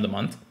duration of the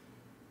month.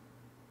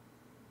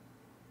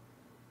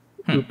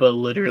 Hoopa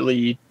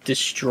literally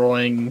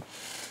destroying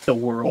the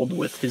world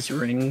with his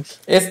rings.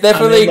 It's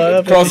definitely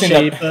crossing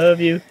the shape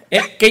of you.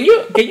 Can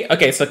you?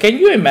 Okay, so can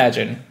you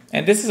imagine?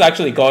 And this is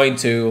actually going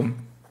to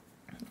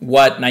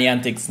what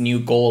Niantic's new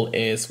goal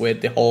is with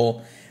the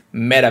whole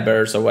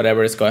metaverse or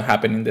whatever is going to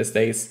happen in these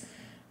days,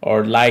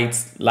 or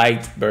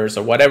lightverse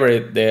or whatever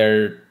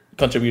their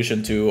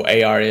contribution to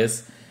AR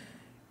is.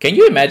 Can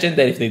you imagine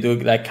that if they do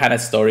that kind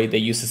of story, they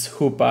uses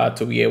Hoopa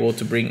to be able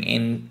to bring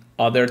in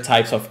other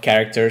types of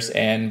characters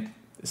and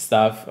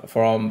stuff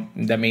from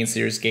the main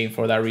series game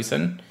for that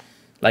reason?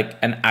 Like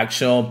an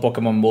actual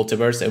Pokemon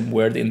multiverse, and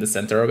we're in the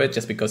center of it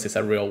just because it's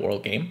a real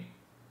world game.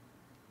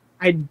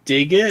 I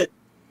dig it,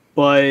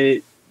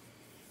 but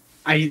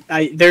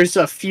I there's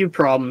a few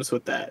problems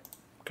with that.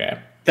 Okay.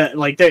 That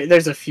like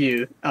there's a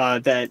few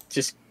that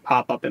just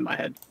pop up in my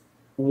head.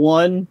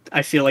 One,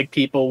 I feel like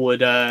people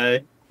would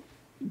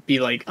be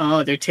like,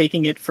 oh, they're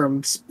taking it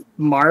from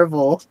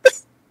Marvel.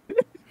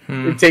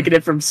 They're taking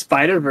it from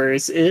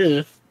Spider-Verse.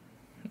 Ew.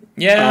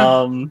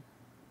 Yeah.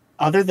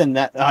 Other than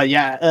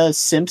that,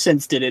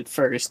 Simpsons did it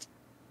first.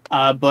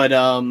 But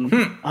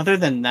other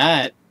than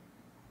that,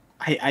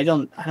 I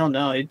don't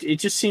know. It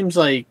just seems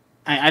like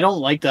I don't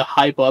like to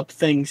hype up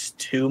things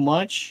too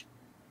much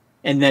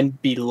and then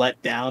be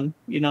let down.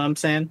 You know what I'm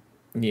saying?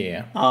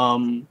 Yeah.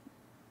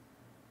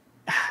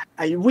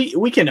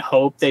 We can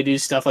hope they do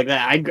stuff like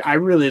that. I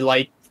really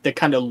like the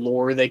kind of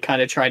lore they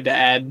kind of tried to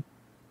add,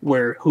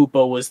 where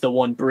Hoopa was the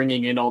one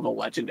bringing in all the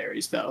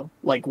legendaries, though,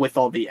 like with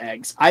all the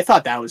eggs. I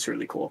thought that was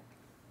really cool.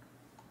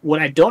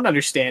 What I don't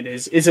understand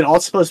is it all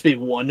supposed to be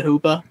one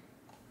Hoopa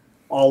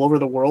all over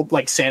the world,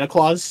 like Santa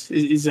Claus?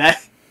 Is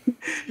that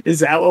is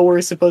that what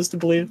we're supposed to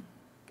believe?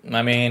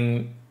 I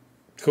mean,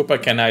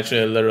 Koopa can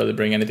actually literally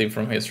bring anything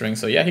from his ring,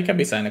 so yeah, he can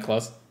be Santa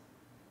Claus.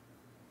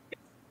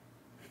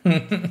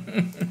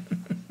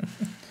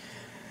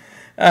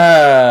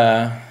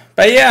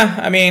 But yeah,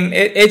 I mean,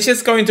 it's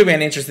just going to be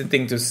an interesting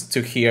thing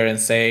to hear and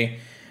say.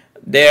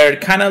 They're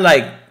kind of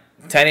like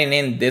tying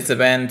in this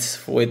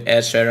event with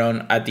Ed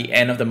Sheeran at the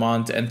end of the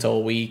month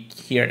until we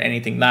hear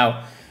anything.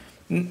 Now,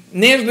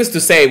 needless to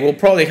say, we'll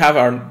probably have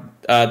our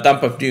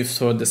dump of news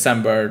for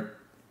December,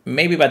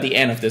 maybe by the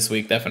end of this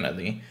week,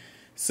 definitely.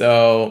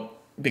 So,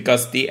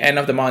 because the end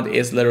of the month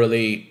is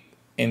literally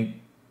in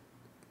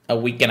a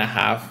week and a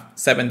half,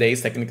 7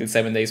 days, technically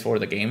 7 days for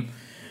the game.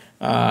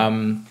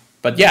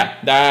 But yeah,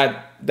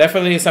 that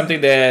definitely is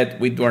something that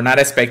we were not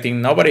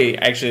expecting. Nobody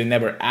actually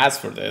never asked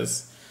for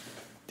this.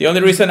 The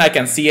only reason I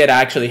can see it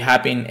actually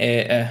happening,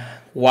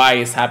 why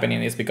it's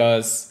happening, is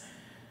because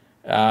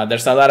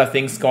there's a lot of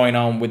things going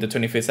on with the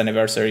 25th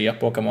anniversary of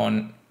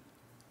Pokemon,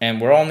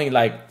 and we're only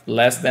like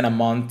less than a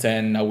month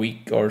and a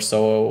week or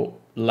so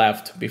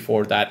left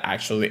before that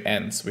actually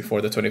ends,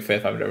 before the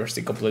 25th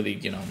anniversary completely,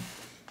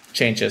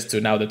 changes to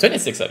now the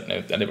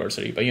 26th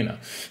anniversary, but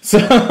so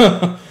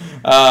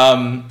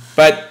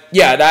but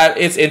yeah, that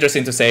it's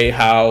interesting to say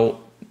how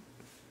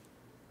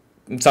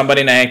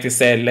somebody in Niantic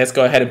said, let's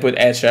go ahead and put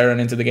Ed Sheeran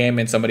into the game,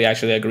 and somebody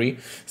actually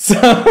agreed. So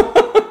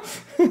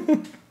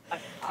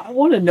I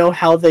want to know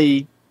how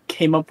they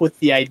came up with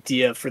the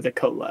idea for the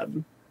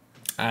collab.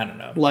 I don't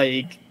know.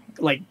 Like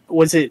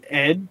was it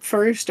Ed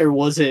first or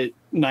was it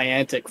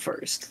Niantic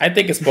first? I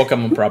think it's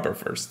Pokemon proper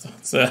first.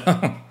 So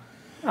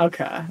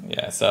okay.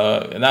 Yeah,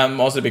 so that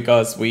mostly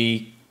because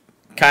we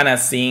kind of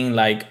seeing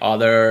like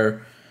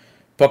other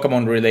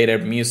Pokemon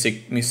related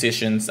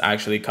musicians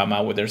actually come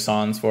out with their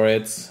songs for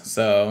it.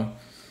 So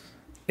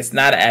it's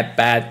not a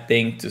bad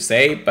thing to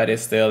say, but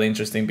it's still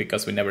interesting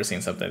because we never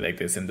seen something like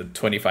this in the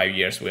 25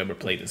 years we ever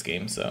played this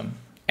game. So,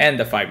 and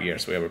the 5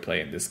 years we ever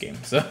played this game.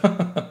 So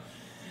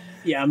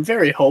yeah, I'm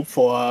very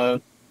hopeful.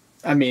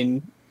 I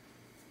mean,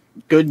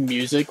 good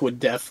music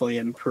would definitely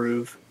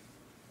improve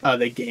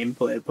the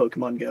gameplay of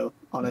Pokemon Go,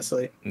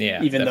 honestly.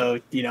 Yeah. Even though,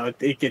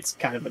 it gets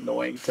kind of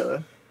annoying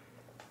to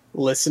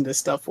listen to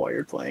stuff while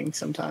you're playing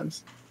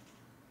sometimes.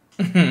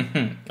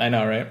 I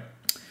know, right?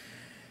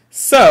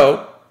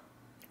 So,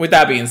 with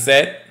that being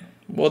said,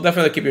 we'll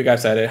definitely keep you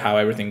guys updated how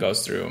everything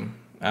goes through.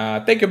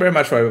 Thank you very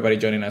much for everybody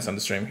joining us on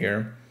the stream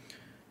here.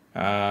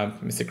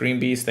 Mr.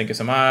 Greenbeast, thank you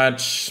so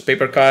much.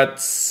 Paper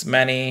Cuts,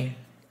 Manny,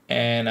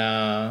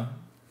 and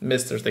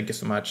Mister, thank you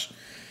so much.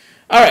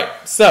 All right,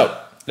 so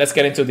let's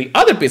get into the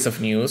other piece of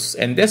news,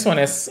 and this one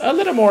is a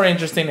little more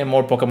interesting and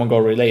more Pokemon Go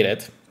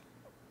related,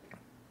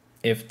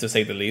 if to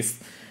say the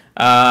least.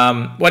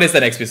 What is the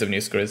next piece of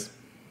news, Chris?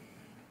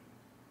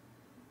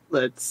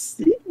 Let's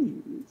see.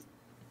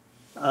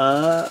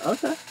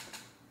 Okay.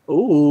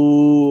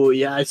 Ooh,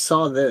 yeah, I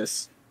saw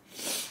this.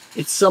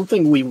 It's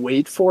something we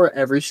wait for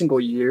every single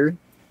year.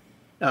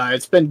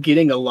 It's been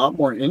getting a lot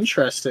more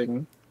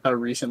interesting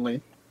recently.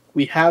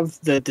 We have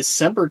the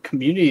December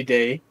Community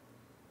Day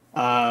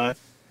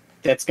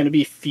that's going to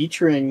be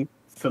featuring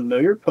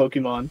familiar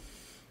Pokemon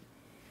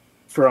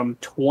from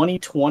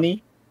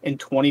 2020 and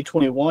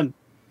 2021.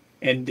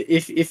 And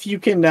if you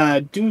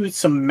can do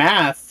some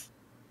math,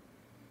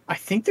 I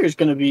think there's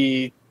going to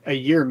be a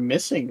year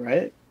missing,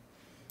 right?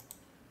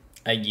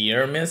 A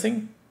year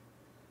missing?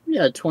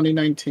 Yeah,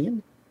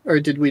 2019. Or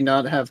did we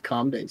not have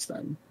Com Days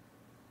then?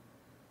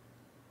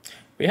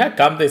 We had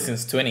Com Days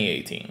since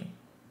 2018.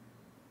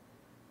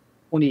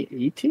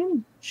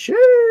 2018?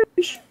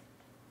 Sheesh.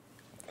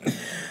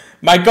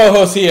 My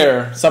co-host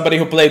here, somebody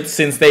who played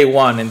since day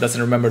one and doesn't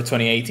remember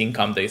 2018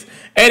 comp days.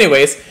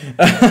 Anyways,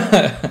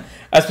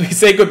 as we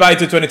say goodbye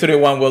to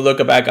 2021, we'll look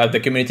back at the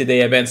Community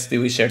Day events that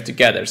we shared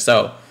together.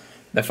 So,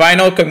 the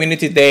final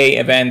Community Day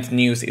event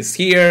news is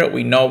here.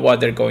 We know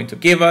what they're going to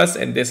give us,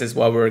 and this is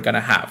what we're going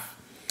to have.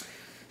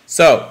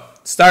 So,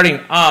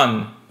 starting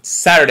on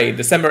Saturday,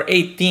 December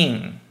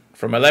 18,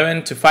 from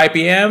 11 to 5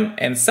 p.m.,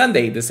 and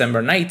Sunday,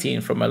 December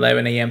 19, from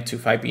 11 a.m. to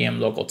 5 p.m.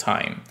 local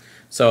time.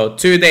 So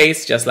 2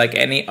 days, just like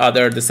any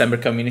other December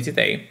Community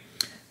Day.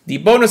 The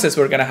bonuses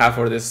we're gonna have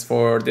for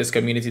this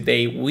Community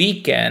Day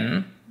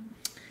weekend,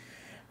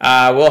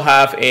 we'll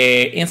have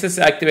a instance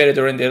activated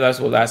during the days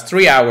will last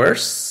 3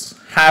 hours.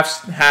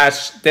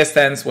 Hash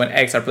distance when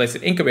eggs are placed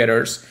in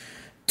incubators.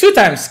 2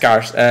 times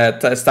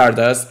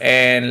Stardust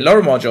and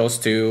lore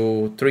modules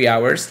to 3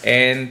 hours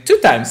and 2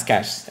 times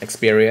cash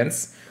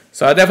experience.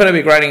 So I'll definitely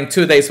be grinding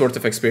 2 days worth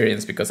of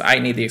experience because I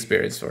need the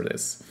experience for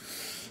this.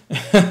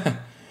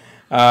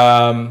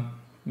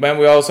 When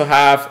we also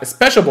have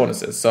special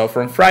bonuses. So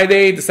from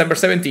Friday, December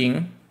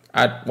 17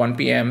 at 1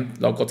 p.m.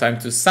 local time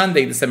to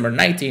Sunday, December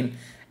 19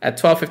 at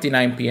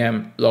 12:59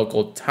 p.m.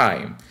 local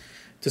time.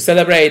 To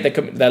celebrate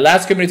the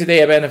last Community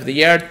Day event of the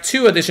year,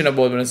 2 additional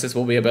bonuses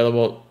will be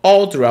available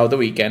all throughout the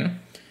weekend.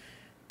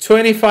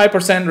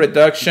 25%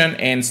 reduction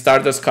in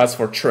Stardust costs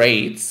for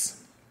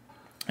trades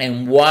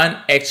and 1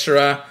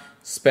 extra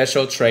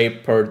special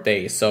trade per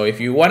day. So if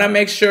you want to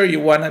make sure you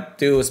want to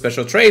do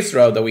special trades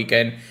throughout the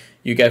weekend,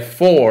 you get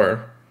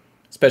 4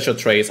 special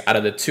trades out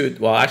of the 2.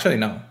 Well, actually,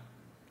 no.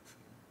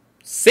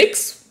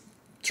 6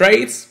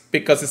 trades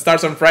because it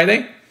starts on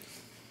Friday.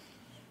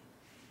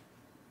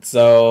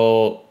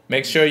 So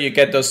make sure you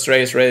get those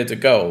trades ready to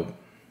go,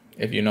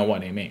 if you know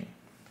what I mean.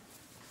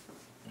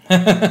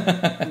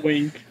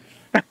 Wink.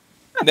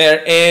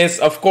 There is,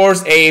 of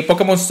course, a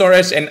Pokemon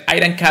storage and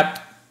item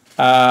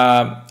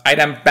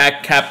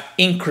back cap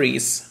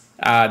increase.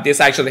 This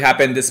actually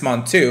happened this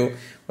month too.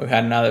 We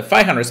had another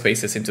 500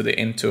 spaces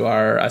into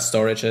our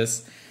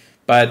storages,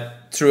 but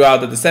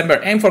throughout the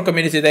December and for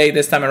Community Day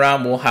this time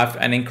around, we'll have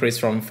an increase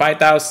from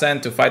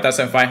 5,000 to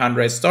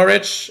 5,500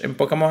 storage in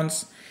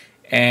Pokemons,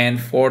 and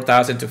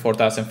 4,000 to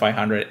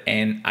 4,500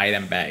 in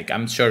item bag.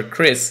 I'm sure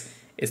Chris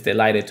is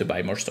delighted to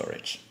buy more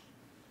storage.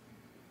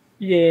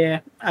 Yeah,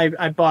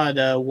 I bought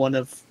one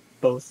of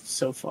both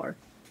so far.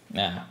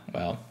 Yeah,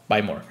 well,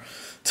 buy more.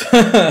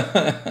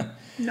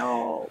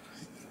 No.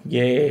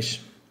 Yes.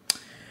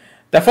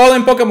 The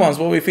following Pokemons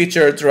will be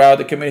featured throughout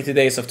the Community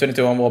Days of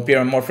 2021 will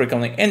appear more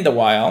frequently in the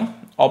wild.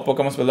 All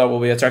Pokemons below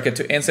will be attracted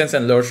to incense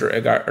and lures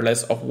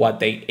regardless of what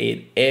day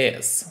it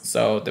is.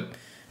 So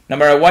no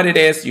matter what it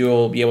is,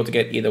 you'll be able to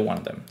get either one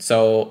of them.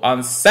 So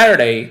on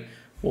Saturday,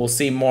 we'll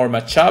see more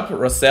Machop,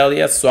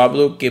 Roselia,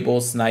 Swablu,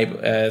 Gible,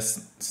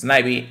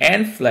 Snivy,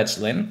 and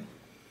Fletchling.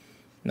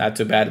 Not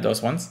too bad,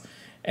 those ones.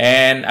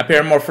 And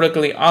appear more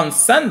frequently on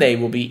Sunday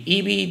will be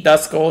Eevee,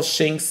 Duskull,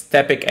 Shinx,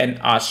 Tepig, and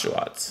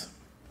Oshawott.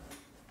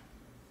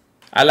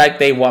 I like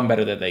day 1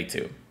 better than day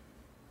 2.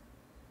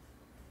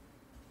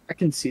 I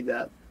can see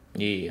that.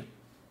 Yeah.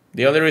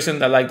 The only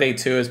reason I like day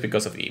 2 is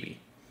because of Eevee.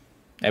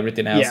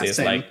 Everything else is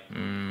same. like,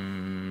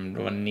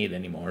 don't need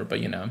anymore.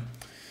 But,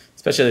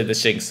 especially the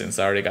Shinx since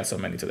I already got so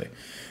many today.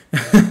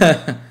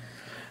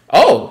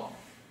 Oh!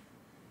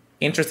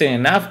 Interesting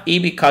enough,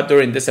 Eevee caught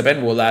during this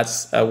event will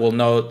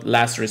note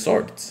last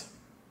resort.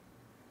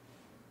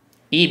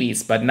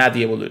 Eevees, but not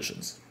the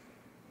evolutions.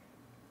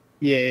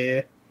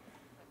 Yeah.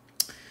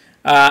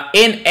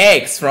 In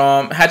eggs,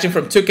 hatching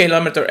from 2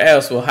 kilometer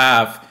elves, we'll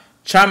have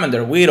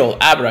Charmander, Weedle,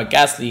 Abra,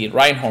 Ghastly,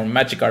 Reinhorn,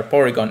 Magikarp,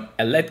 Porygon,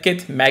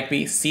 Elekid,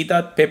 Magby,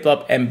 Seedot,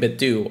 Piplup, and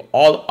Bidoof.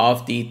 All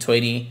of the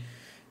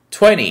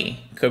 2020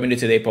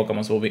 Community Day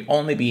Pokemons will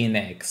only be in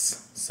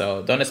eggs.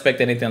 So don't expect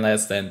anything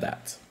less than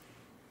that.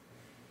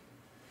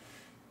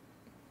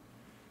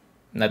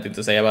 Nothing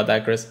to say about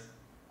that, Chris?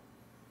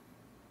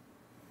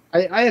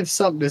 I have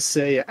something to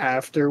say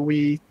after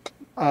we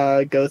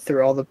go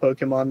through all the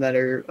Pokemon that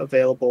are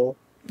available.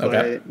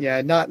 Okay. But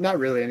yeah, not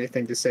really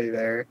anything to say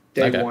there.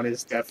 Day Okay. 1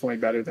 is definitely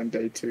better than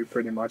day 2,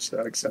 pretty much,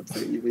 though, except for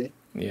Eevee.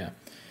 Yeah.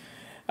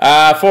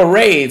 For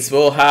raids,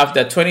 we'll have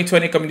the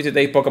 2020 Community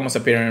Day Pokemons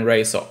appearing in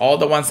raids. So all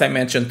the ones I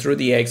mentioned through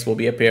the eggs will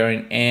be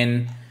appearing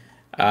in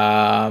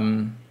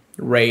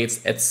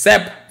raids,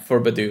 except for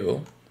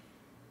Bidoof,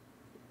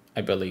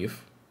 I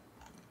believe.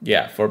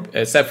 Yeah,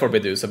 except for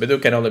Bidoof. So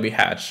Bidoof can only be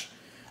hatched,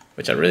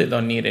 which I really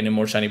don't need any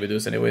more shiny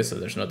Bidoofs anyway, so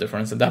there's no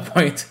difference at that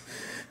point.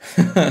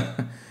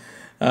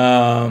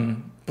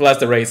 Plus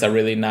the raids are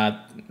really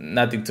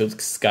nothing to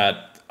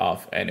cut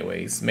off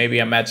anyways. Maybe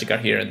a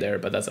Magikarp here and there,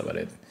 but that's about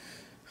it.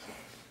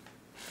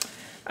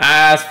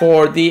 As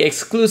for the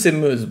exclusive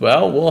moves,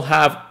 well, we'll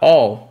have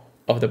all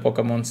of the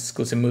Pokemon's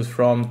exclusive moves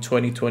from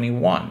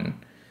 2021.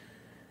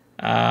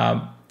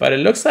 But it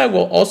looks like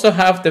we'll also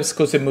have the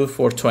exclusive move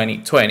for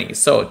 2020.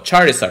 So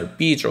Charizard,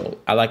 Beedrill,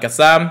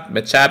 Alakazam,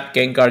 Machop,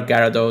 Gengar,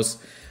 Gyarados,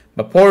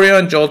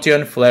 Vaporeon,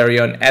 Jolteon,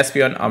 Flareon,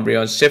 Espeon,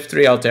 Umbreon,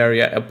 Shiftry,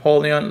 Altaria,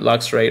 Empoleon,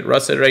 Luxray,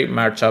 Roserade,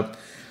 Marchop,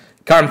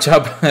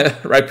 Carmchub,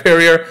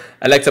 Rhyperior,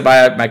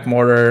 Electabite,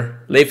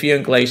 McMortar,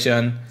 Leafeon,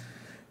 Glaceon,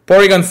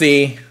 Porygon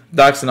Z,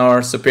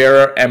 Ducksnor,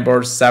 Superior,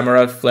 Ember,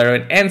 Samurott,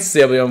 Flareon, and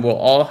Sylveon will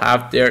all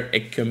have their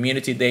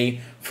community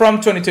day from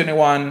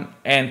 2021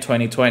 and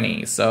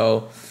 2020.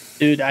 So,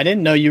 dude, I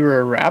didn't know you were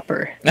a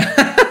rapper.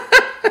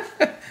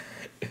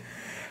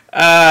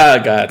 Ah,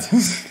 God.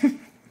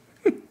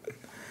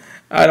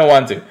 I don't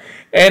want to.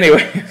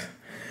 Anyway.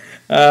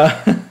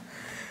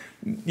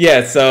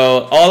 Yeah,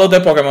 so all of the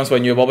Pokemons,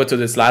 when you evolve it to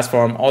this last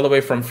form, all the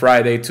way from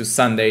Friday to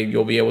Sunday,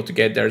 you'll be able to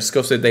get their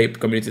exclusive day,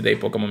 community day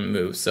Pokemon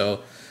moves. So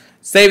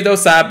save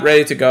those up,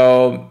 ready to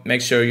go. Make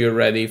sure you're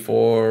ready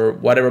for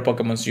whatever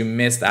Pokemons you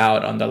missed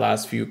out on the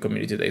last few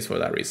community days for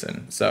that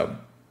reason. So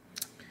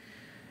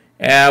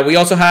we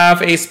also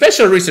have a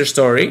special research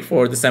story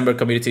for December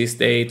Communities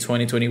Day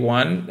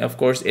 2021. Of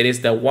course, it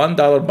is the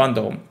 $1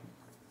 bundle.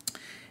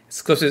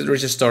 Exclusive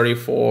research story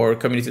for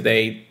Community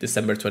Day,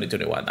 December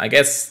 2021. I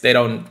guess they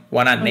don't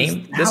want to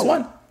name this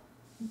one.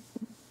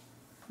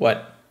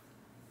 What?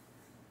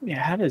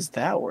 Yeah, how does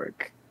that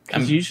work?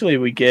 Because usually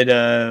we get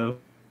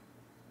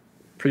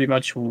pretty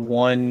much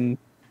one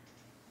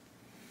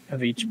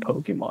of each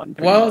Pokemon.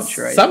 Much,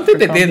 right? Something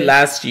they did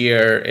last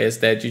year is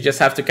that you just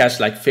have to catch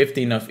like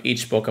 15 of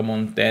each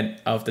Pokemon that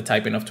of the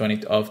typing of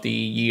 20 of the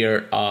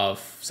year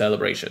of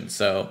celebration.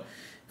 So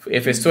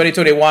if it's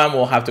 2021,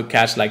 we'll have to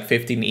catch like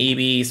 15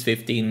 EVs,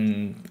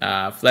 15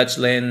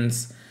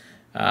 fledglings,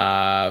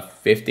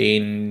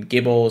 15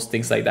 Gibbles,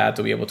 things like that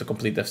to be able to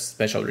complete the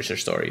special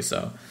research story.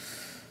 So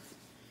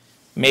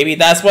maybe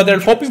that's what they're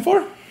hoping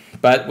for,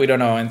 but we don't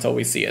know until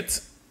we see it.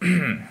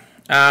 We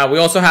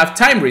also have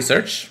time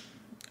research.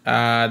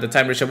 The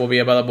time research will be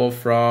available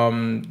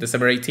from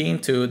December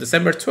 18th to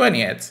December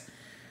 20th.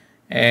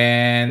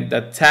 And the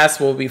task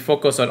will be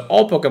focused on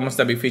all Pokemon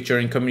that be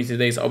featured in community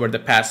days over the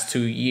past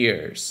 2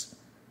 years.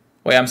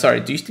 Wait, I'm sorry.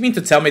 Do you mean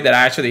to tell me that I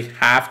actually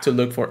have to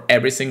look for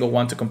every single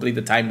one to complete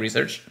the time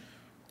research?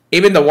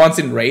 Even the ones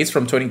in Race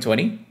from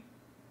 2020?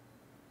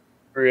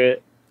 Right.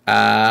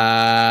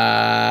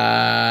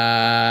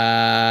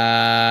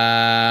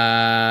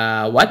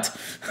 What?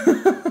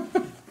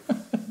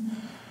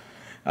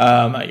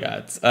 Oh my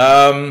God.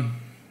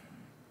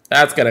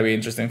 That's gonna be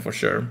interesting for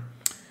sure.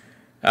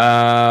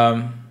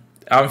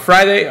 On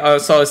Friday,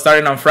 so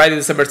starting on Friday,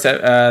 December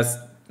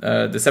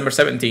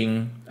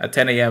 17 at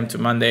 10 a.m. to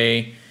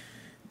Monday,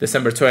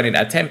 December 20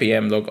 at 10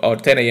 p.m. or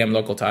 10 a.m.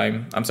 local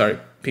time. I'm sorry,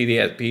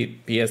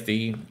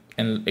 PSD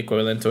and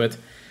equivalent to it.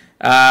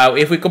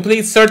 If we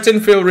complete certain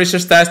field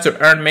research tasks to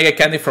earn Mega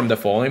Candy from the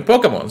following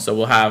Pokemon. So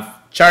we'll have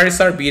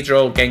Charizard,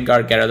 Beedrill,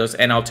 Gengar, Gyarados,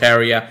 and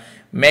Altaria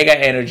Mega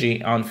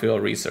Energy on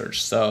field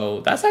research.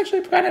 So that's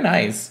actually kind of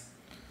nice.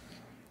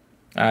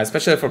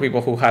 Especially for people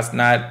who has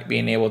not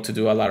been able to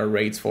do a lot of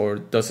raids for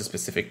those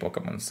specific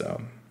Pokemon.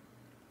 So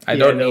I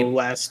don't need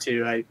last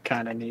two. I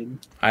kind of need.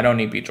 I don't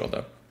need Beedrill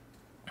though.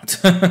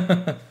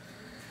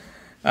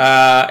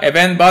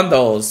 Event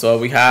bundles. So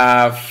we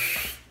have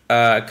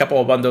a couple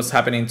of bundles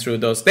happening through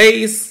those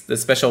days. The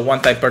special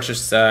one-time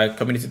purchase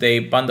Community Day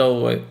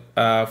bundle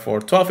for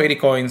 1280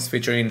 coins,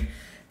 featuring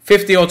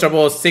 50 Ultra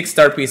Balls, 6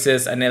 star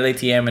pieces, an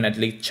LATM, and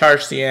Elite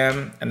Charge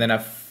TM, and then a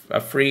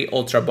free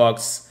Ultra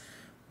Box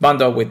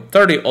bundle with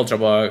 30 Ultra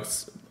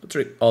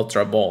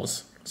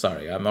Balls.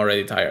 Sorry, I'm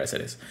already tired as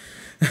it is.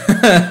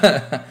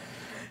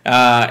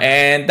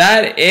 And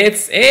that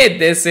it's it.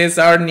 This is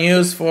our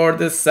news for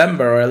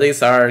December, or at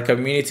least our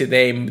Community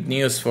Day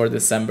news for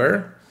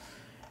December.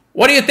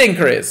 What do you think,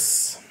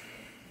 Chris?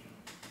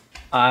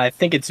 I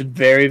think it's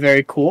very,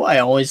 very cool. I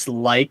always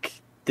like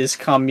this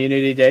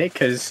Community Day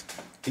because,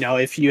 you know,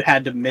 if you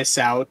had to miss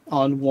out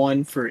on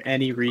one for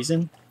any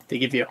reason, they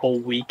give you a whole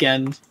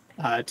weekend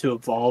to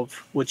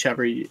evolve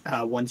whichever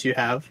ones you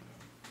have.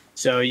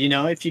 So, you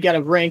know, if you got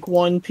a rank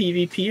 1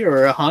 PvP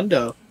or a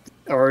Hundo,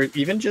 or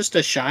even just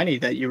a shiny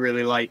that you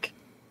really like,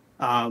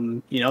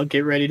 you know,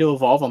 get ready to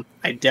evolve them.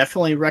 I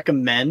definitely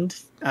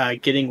recommend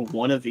getting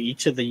one of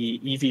each of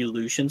the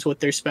evolutions with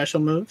their special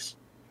moves.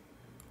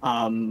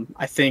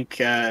 I think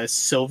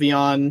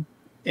Sylveon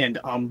and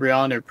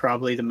Umbreon are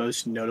probably the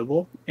most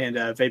notable, and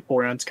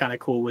Vaporeon's kind of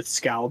cool with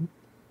Scald.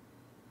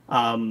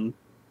 But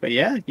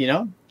yeah, you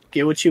know,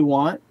 get what you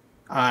want.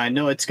 I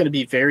know it's going to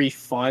be very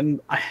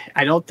fun.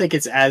 I don't think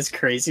it's as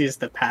crazy as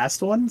the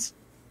past ones.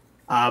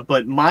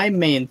 But my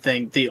main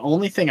thing, the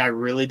only thing I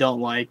really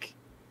don't like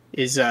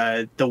is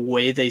the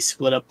way they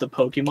split up the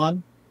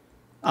Pokemon,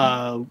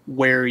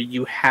 where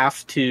you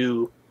have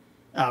to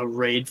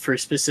raid for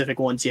specific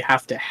ones, you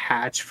have to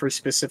hatch for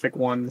specific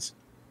ones.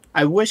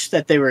 I wish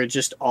that they were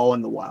just all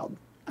in the wild.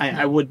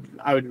 I would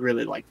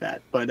really like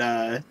that.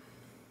 But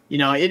you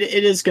know, it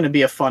is going to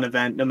be a fun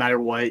event no matter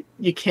what.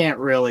 You can't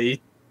really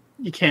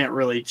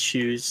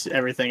choose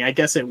everything. I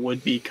guess it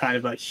would be kind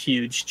of a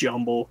huge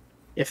jumble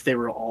if they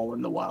were all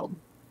in the wild.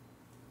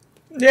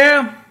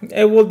 Yeah,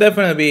 it will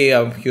definitely be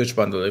a huge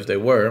bundle if they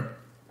were.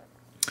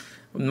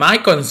 My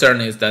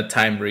concern is that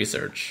time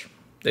research.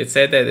 They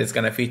said that it's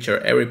going to feature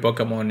every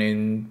Pokemon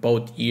in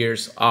both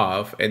years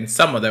of, and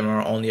some of them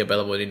are only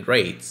available in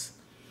raids.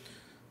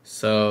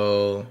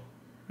 So,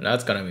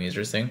 That's gonna be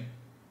interesting.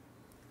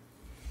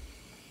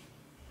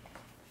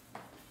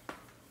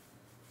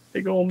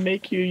 They're gonna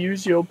make you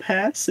use your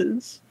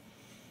passes.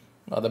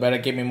 Well, they better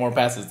give me more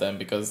passes then,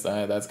 because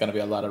that's gonna be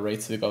a lot of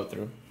rates to go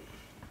through.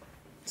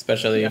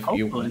 Especially if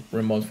hopefully. you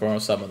remote for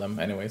some of them.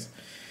 Anyways,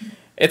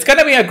 it's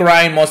gonna be a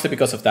grind mostly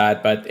because of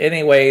that. But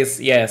anyways,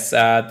 yes,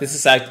 this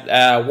is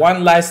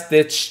one last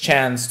ditch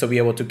chance to be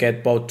able to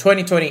get both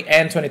 2020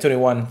 and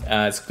 2021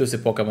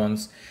 exclusive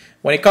Pokemons.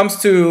 When it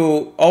comes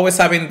to always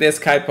having this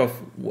type of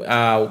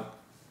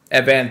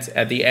event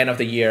at the end of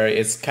the year,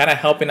 it's kind of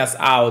helping us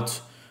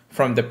out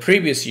from the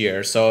previous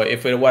year. So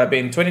if it would have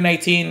been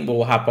 2019,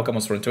 we'll have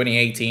Pokemon from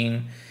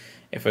 2018.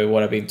 If it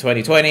would have been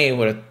 2020, we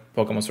would have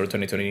Pokemon for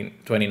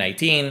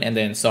 2019, and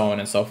then so on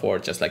and so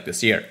forth, just like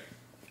this year.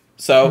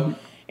 So,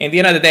 in the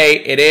end of the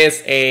day, it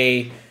is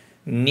a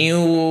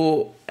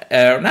new,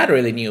 not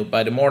really new,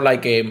 but more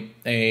like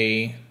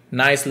a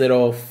nice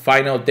little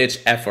final ditch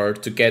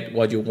effort to get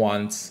what you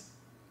want,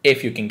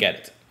 if you can get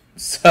it.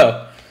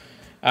 So,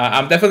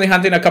 I'm definitely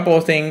hunting a couple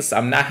of things.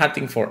 I'm not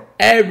hunting for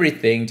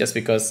everything, just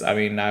because, I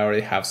mean, I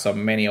already have so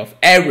many of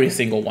every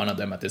single one of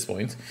them at this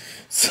point.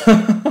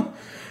 So,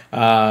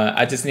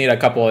 I just need a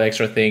couple of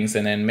extra things,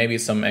 and then maybe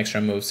some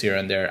extra moves here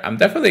and there. I'm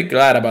definitely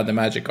glad about the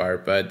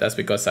Magikarp, but that's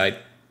because I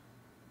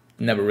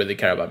never really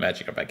cared about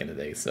Magikarp back in the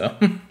day. So,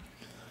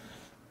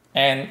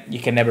 and you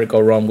can never go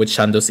wrong with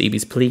Shando's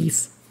Eevees,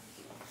 please.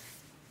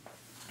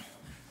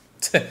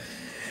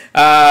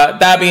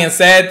 That being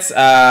said,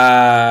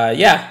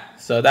 yeah.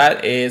 So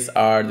that is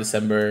our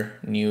December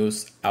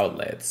news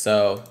outlet.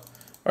 So,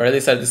 or at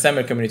least our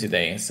December community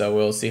day. So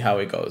we'll see how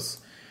it goes.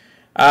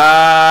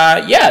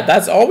 Yeah,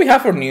 that's all we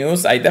have for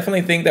news. I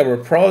definitely think that we're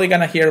probably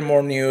gonna hear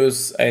more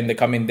news in the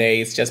coming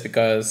days, just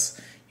because,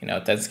 you know,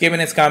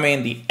 Thanksgiving is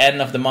coming, the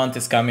end of the month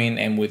is coming,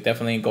 and we're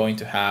definitely going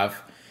to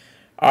have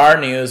our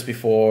news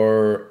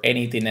before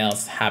anything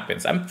else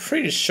happens. I'm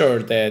pretty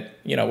sure that,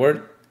 you know,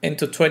 we're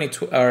into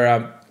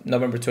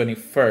November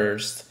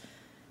 21st,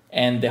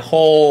 and the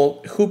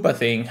whole Hoopa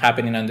thing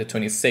happening on the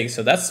 26th.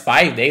 So that's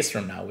 5 days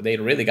from now. They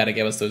really got to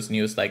give us those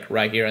news like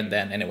right here and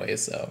then anyway.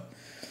 So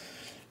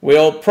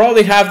we'll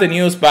probably have the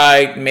news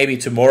by maybe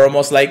tomorrow,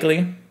 most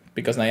likely,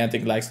 because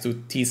Niantic likes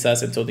to tease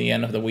us until the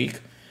end of the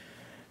week.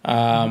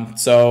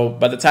 So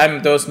by the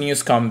time those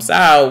news comes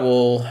out,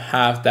 we'll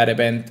have that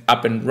event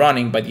up and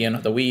running by the end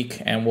of the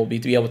week, and we'll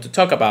be able to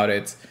talk about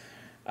it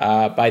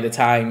by the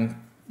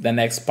time the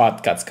next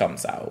podcast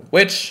comes out.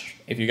 Which,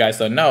 if you guys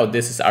don't know,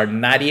 this is our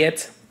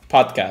 90th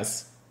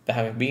podcast that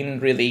have been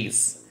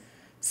released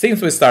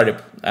since we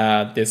started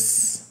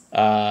this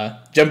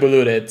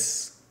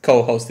Jumboluded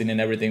co-hosting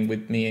and everything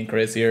with me and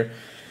Chris here.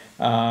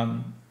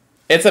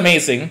 It's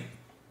amazing,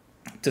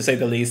 to say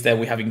the least, that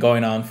we have been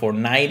going on for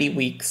 90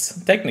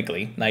 weeks,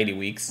 technically 90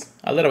 weeks,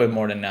 a little bit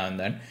more than now and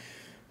then,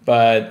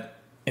 but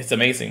it's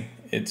amazing.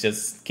 It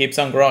just keeps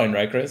on growing,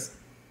 right, Chris?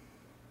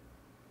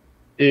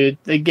 Dude,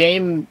 the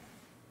game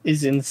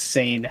is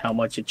insane how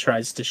much it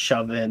tries to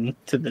shove in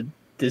to the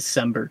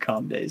December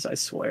com days, I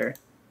swear.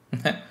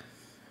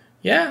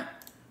 Yeah,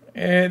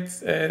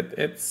 it's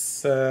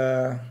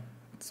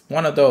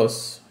one of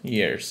those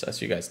years,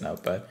 as you guys know,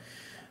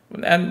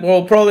 and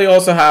we'll probably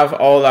also have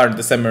all our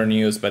December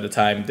news by the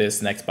time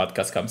this next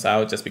podcast comes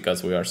out, just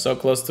because we are so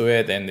close to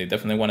it, and they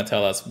definitely want to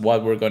tell us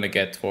what we're going to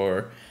get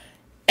for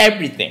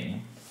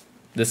everything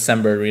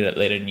December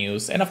related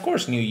news, and of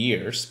course New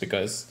Year's,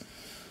 because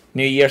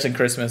New Year's and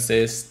Christmas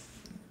is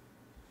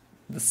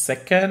the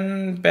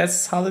second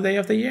best holiday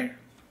of the year.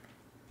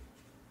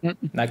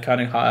 Not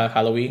counting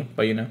Halloween,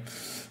 but you know.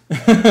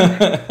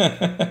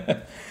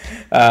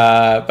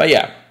 But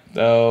yeah.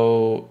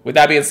 So with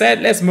that being said,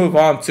 let's move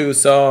on to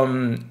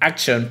some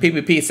action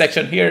PvP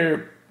section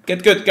here.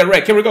 Get good, get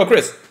wrecked. Here we go,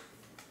 Chris.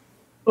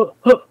 All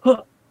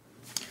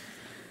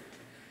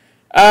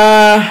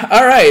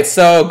right.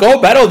 So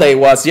Go Battle Day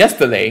was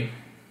yesterday.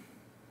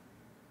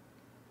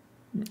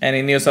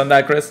 Any news on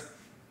that, Chris?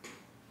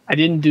 I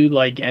didn't do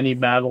like any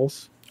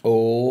battles.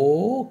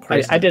 Oh,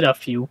 Chris. I did a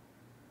few.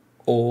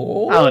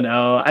 Oh, I don't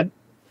know.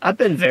 I've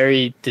been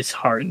very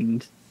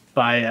disheartened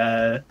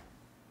by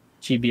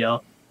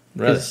GBL.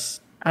 really?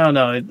 I don't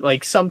know.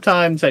 Like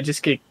sometimes I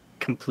just get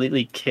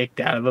completely kicked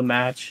out of a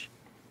match,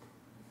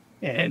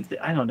 and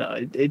I don't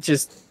know. It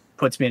just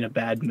puts me in a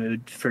bad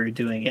mood for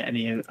doing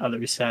any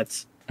other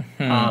sets.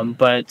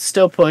 But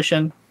still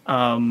pushing.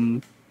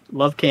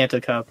 Love Kanto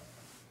Cup.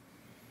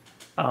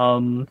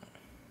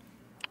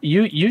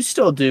 You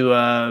still do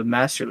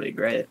Master League,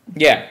 right?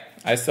 Yeah,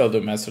 I still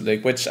do Master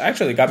League, which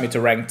actually got me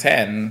to rank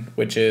 10,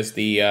 which is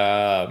the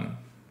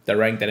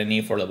rank that I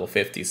need for level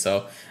 50.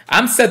 So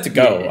I'm set to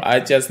go. Yeah.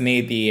 I just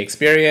need the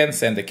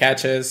experience and the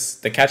catches.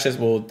 The catches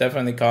will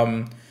definitely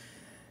come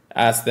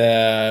as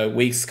the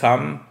weeks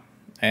come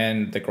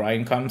and the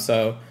grind comes.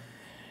 So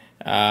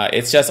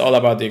it's just all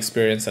about the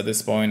experience at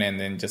this point, and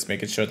then just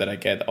making sure that I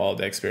get all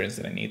the experience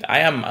that I need. I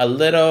am a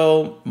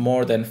little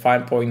more than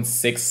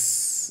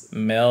 5.6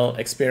 mil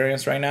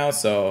experience right now,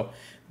 so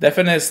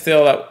definitely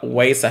still a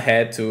ways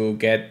ahead to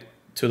get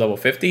to level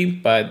 50,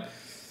 but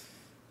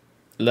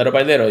little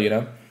by little, you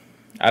know.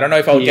 I don't know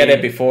if I'll get Yeah.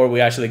 it before we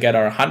actually get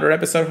our 100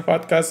 episode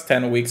podcast.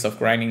 10 weeks of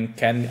grinding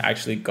can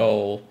actually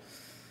go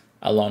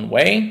a long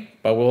way,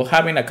 but we'll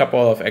having a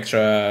couple of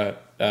extra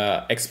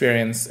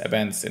experience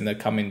events in the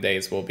coming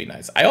days will be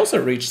nice. I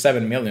also reached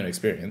 7 million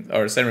experience,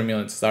 or 7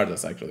 million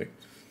Stardust actually.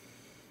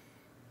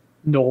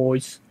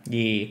 Noise.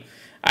 Yeah.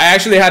 I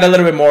actually had a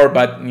little bit more,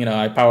 but you know,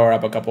 I power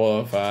up a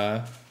couple of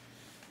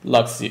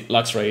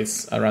Lux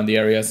rays around the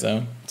area,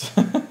 so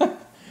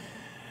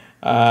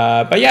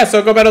but yeah,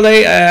 so Go Battle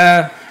Day,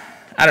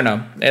 I don't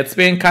know. It's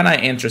been kind of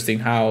interesting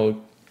how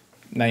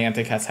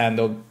Niantic has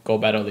handled Go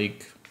Battle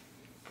League.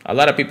 A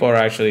lot of people are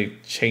actually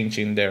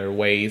changing their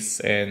ways,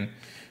 and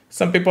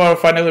some people are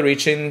finally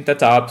reaching the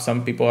top.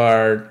 Some people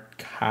are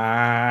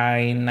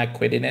kind of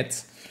quitting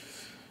it.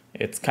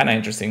 It's kind of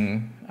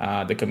interesting.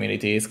 The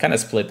community is kind of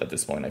split at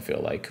this point, I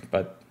feel like,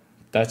 but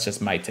that's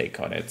just my take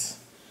on it.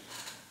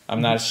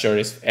 I'm not sure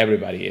if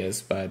everybody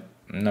is, but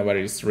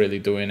nobody's really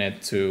doing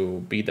it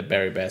to be the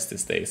very best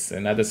these days,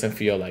 and that doesn't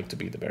feel like to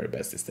be the very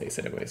best these days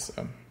anyway.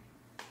 So,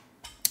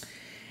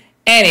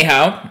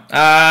 anyhow,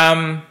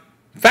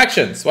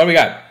 factions. What we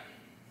got?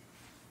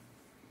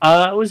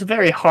 It was a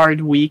very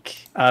hard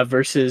week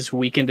versus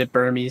Weekend at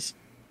Burmese.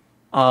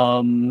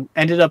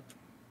 Ended up,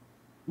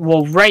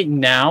 well, right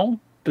now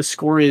the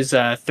score is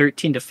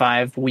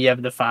 13-5. We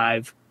have the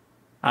 5,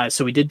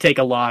 so we did take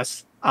a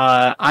loss.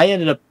 I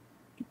ended up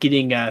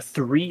getting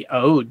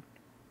 3-0'd.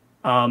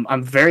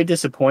 I'm very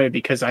disappointed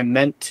because I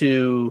meant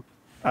to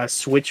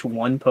switch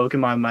one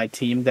Pokemon on my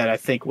team that I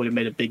think would have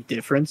made a big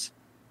difference.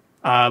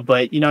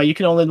 But, you know, you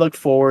can only look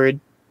forward.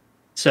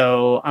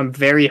 So I'm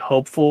very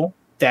hopeful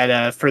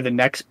that for the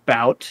next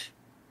bout,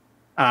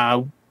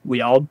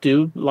 we all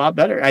do a lot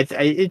better. I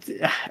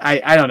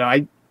don't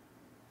know.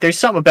 There's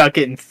something about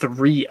getting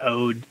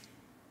 3-0'd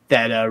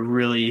that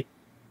really,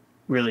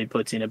 really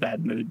puts you in a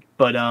bad mood.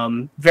 But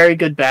very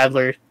good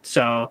battler,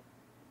 so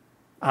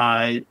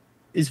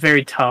it's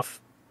very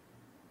tough.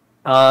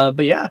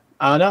 But yeah,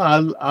 I don't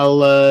know.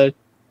 I'll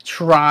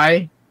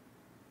try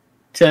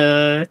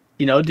to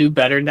do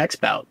better next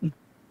bout.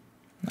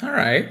 All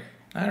right.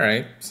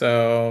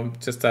 So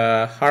just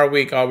a hard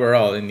week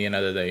overall in the end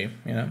of the day,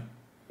 you know?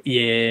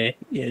 Yeah,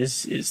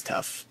 it's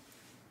tough.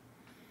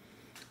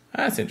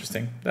 That's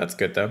interesting. That's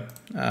good though.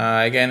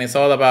 Again, it's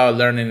all about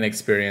learning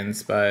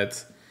experience,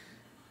 but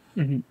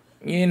you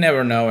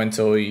never know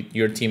until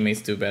your teammates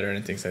do better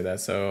and things like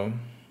that. So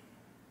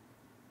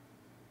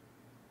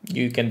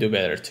you can do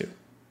better too.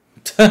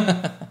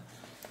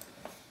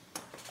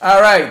 All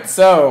right.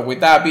 So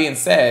with that being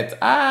said,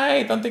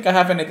 I don't think I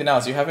have anything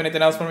else. You have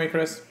anything else for me,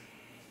 Chris?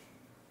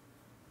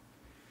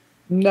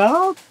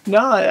 No,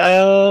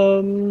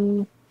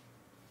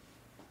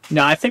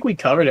 I think we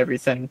covered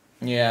everything.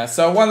 Yeah,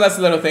 so one last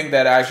little thing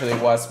that actually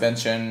was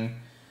mentioned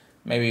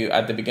maybe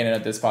at the beginning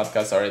of this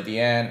podcast or at the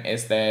end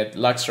is that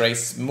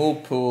Luxray's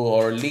mood pool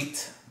or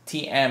Elite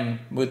TM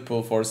mood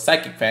pool for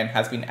Psychic Fan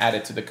has been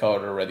added to the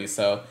code already.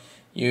 So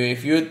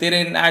if you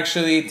didn't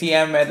actually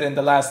TM it in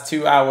the last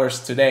 2 hours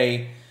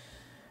today,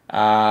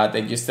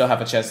 then you still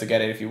have a chance to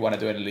get it if you want to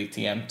do an Elite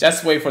TM.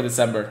 Just wait for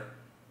December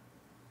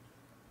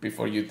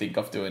before you think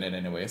of doing it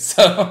anyway.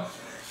 So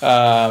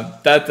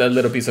that's a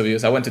little piece of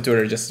news. I went to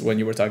Twitter just when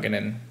you were talking,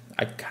 and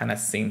I kind of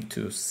seem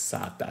to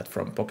saw that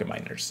from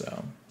Pokemoners.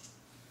 So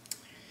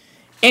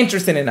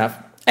interesting enough.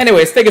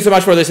 Anyways, thank you so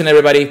much for listening,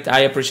 everybody. I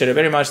appreciate it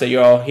very much that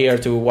you're all here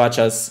to watch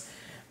us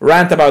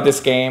rant about this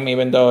game,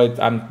 even though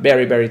I'm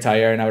very, very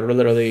tired, and I'm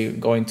literally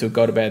going to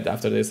go to bed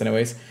after this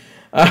anyways.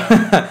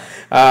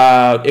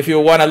 If you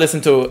want to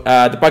listen to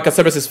the podcast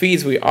services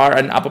feeds, we are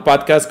on Apple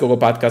Podcasts, Google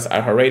Podcasts,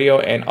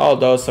 iHeartRadio, and all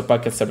those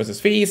podcast services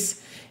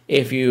feeds.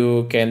 If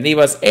you can leave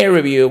us a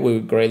review, we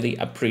would greatly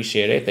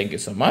appreciate it. Thank you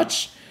so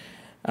much.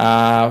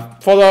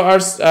 Follow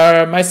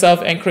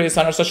myself and Chris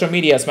on our social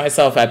medias.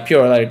 Myself at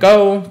Pure Let It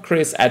Go,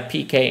 Chris at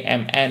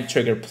PKMN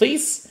Trigger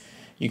Please.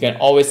 You can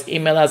always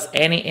email us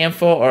any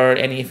info or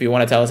if you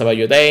want to tell us about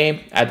your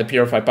day at the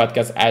Purified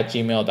Podcast at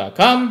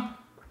gmail.com.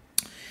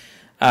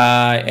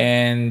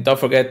 And don't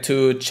forget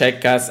to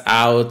check us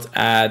out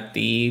at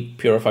the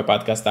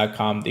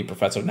purifiedpodcast.com, the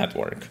Professor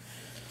Network.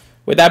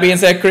 With that being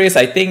said, Chris,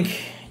 I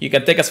think you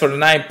can take us for the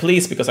night,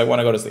 please, because I want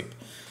to go to sleep.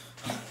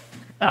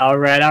 All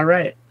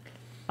right.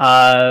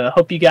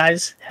 Hope you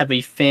guys have a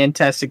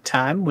fantastic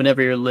time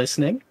whenever you're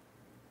listening.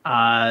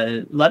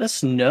 Let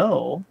us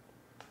know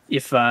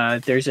if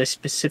there's a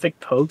specific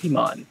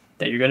Pokemon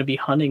that you're going to be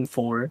hunting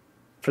for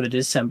the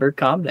December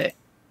Com Day.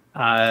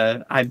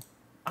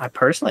 I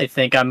personally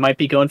think I might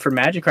be going for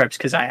Magikarps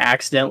because I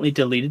accidentally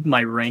deleted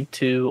my rank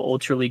 2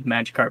 Ultra League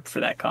Magikarp for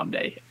that Com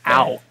Day.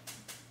 Ow.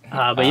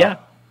 But yeah,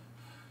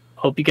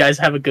 hope you guys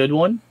have a good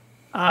one.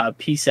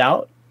 Peace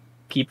out.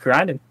 Keep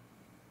grinding.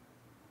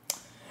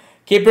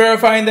 Keep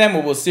purifying them.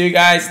 We will see you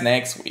guys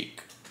next week.